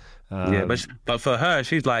that. But for her,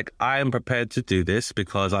 she's like, I am prepared to do this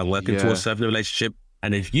because I'm working towards a certain relationship.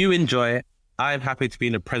 And if you enjoy it, I'm happy to be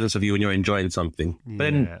in the presence of you when you're enjoying something. But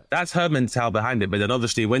then that's her mentality behind it. But then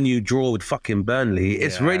obviously when you draw with fucking Burnley,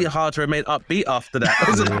 it's really hard to remain upbeat after that,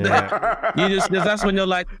 isn't it? That's when you're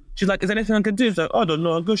like, she's like, is there anything I can do? It's like, I don't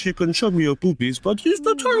know, I guess you can show me your boobies, but it's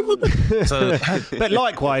not terrible. But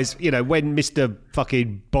likewise, when Mr.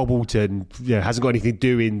 fucking Bobbleton hasn't got anything to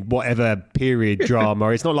do in whatever period drama,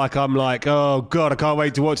 it's not like I'm like, oh God, I can't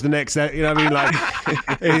wait to watch the next, what I mean? Like,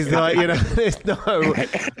 it's like, there's no,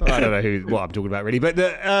 I don't know what I'm talking about really, but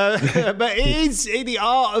but it is the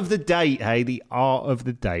art of the date, hey, the art of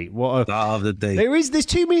the date. The art of the date. There's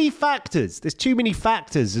too many factors. There's too many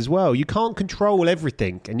factors as well. You can't control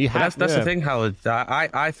everything, and you have. That's the thing, Howard.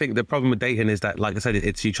 I think the problem with dating is that, like I said,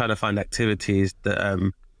 it's you trying to find activities that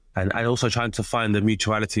and also trying to find the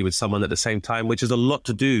mutuality with someone at the same time, which is a lot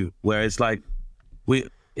to do. Whereas like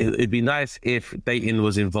it'd be nice if dating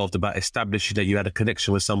was involved about establishing that you had a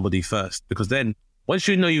connection with somebody first, because then once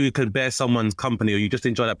you know you can bear someone's company or you just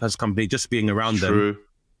enjoy that person's company, just being around them,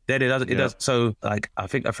 then it does. So like, I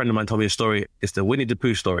think a friend of mine told me a story. It's the Winnie the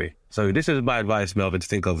Pooh story. So this is my advice, Melvin, to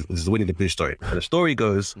think of. This is the Winnie the Pooh story. And the story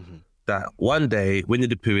goes that one day Winnie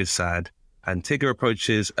the Pooh is sad, and Tigger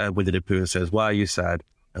approaches Winnie the Pooh and says, why are you sad?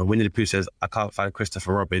 And Winnie the Pooh says, I can't find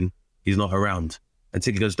Christopher Robin. He's not around. And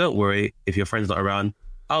Tigger goes, don't worry. If your friend's not around,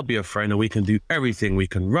 I'll be your friend and we can do everything. We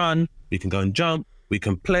can run, we can go and jump, we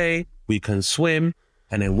can play, we can swim.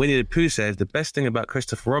 And then Winnie the Pooh says, the best thing about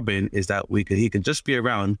Christopher Robin is that he can just be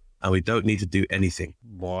around and we don't need to do anything.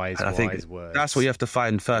 Wise words. That's what you have to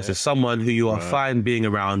find first, is someone who you are fine being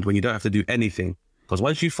around when you don't have to do anything. Because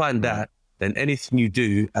once you find that, then anything you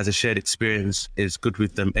do as a shared experience is good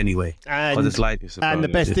with them anyway. And the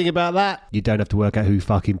best thing about that, you don't have to work out who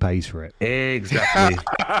fucking pays for it. Exactly.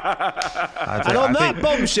 And on that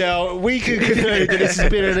bombshell, we can conclude that this has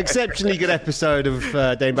been an exceptionally good episode of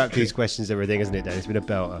Dane Baptiste Questions Everything, hasn't it, Dan? It's been a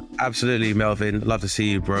belter. Absolutely, Melvin. Love to see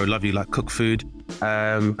you, bro. Love you like cook food.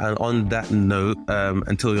 And on that note,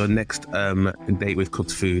 until your next date with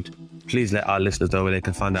cooked food, please let our listeners know where they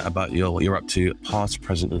can find out about what you're up to, past,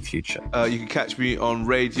 present, and future. You can catch me on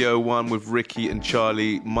Radio 1 with Ricky and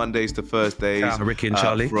Charlie, Mondays to Thursdays. Ricky and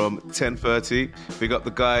Charlie. From 10:30. Big up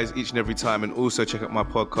the guys each and every time. And also check out my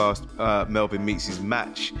podcast, Melvin Meets His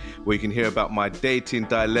Match, where you can hear about my dating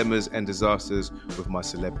dilemmas and disasters with my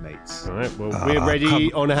celeb mates. All right, well, we're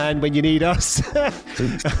ready on hand when you need us.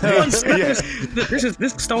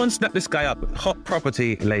 Someone snap this guy up. Hot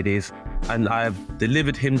property, ladies. And I've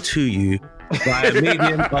delivered him to you by a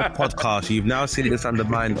medium of podcast. You've now seen this under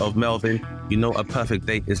mind of Melvin. You know what a perfect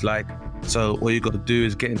date is like. So all you got to do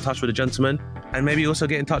is get in touch with a gentleman, and maybe also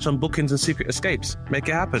get in touch on bookings and secret escapes. Make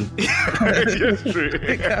it happen. Yes, true.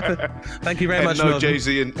 Thank you very much, no Melvin.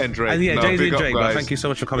 Jay-Z and Drake. And Jay-Z and Drake. Well, thank you so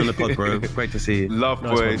much for coming on the pod, bro. Great to see you. Love,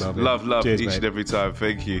 nice boys. One, love Cheers, each mate. and every time.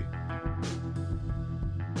 Thank you.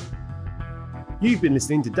 You've been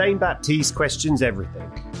listening to Dane Baptiste Questions Everything,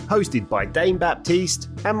 hosted by Dane Baptiste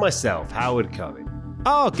and myself, Howard Cohen.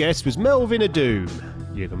 Our guest was Melvin Adoom.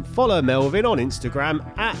 You can follow Melvin on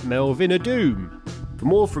Instagram at Melvin Adoom. For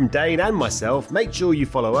more from Dane and myself, make sure you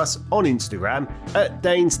follow us on Instagram at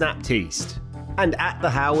Dane Snaptiste and at The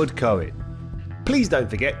Howard Cohen. Please don't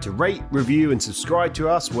forget to rate, review and subscribe to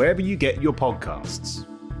us wherever you get your podcasts.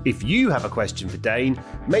 If you have a question for Dane,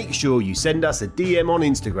 make sure you send us a DM on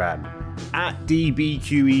Instagram at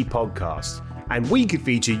DBQE Podcast, and we could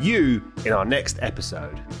feature you in our next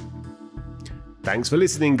episode. Thanks for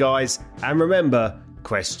listening, guys, and remember,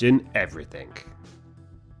 question everything.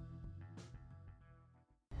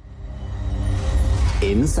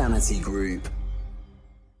 Insanity Group.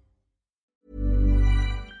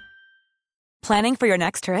 Planning for your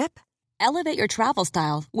next trip? Elevate your travel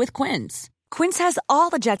style with Quince. Quince has all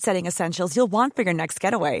the jet-setting essentials you'll want for your next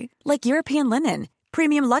getaway, like European linen,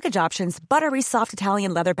 premium luggage options, buttery soft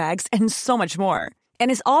Italian leather bags, and so much more.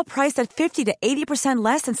 And is all priced at 50 to 80%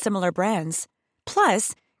 less than similar brands.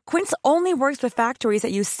 Plus, Quince only works with factories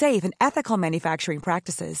that use safe and ethical manufacturing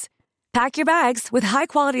practices. Pack your bags with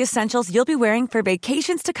high-quality essentials you'll be wearing for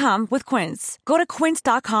vacations to come with Quince. Go to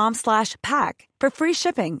quince.com/pack for free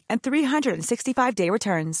shipping and 365-day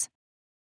returns.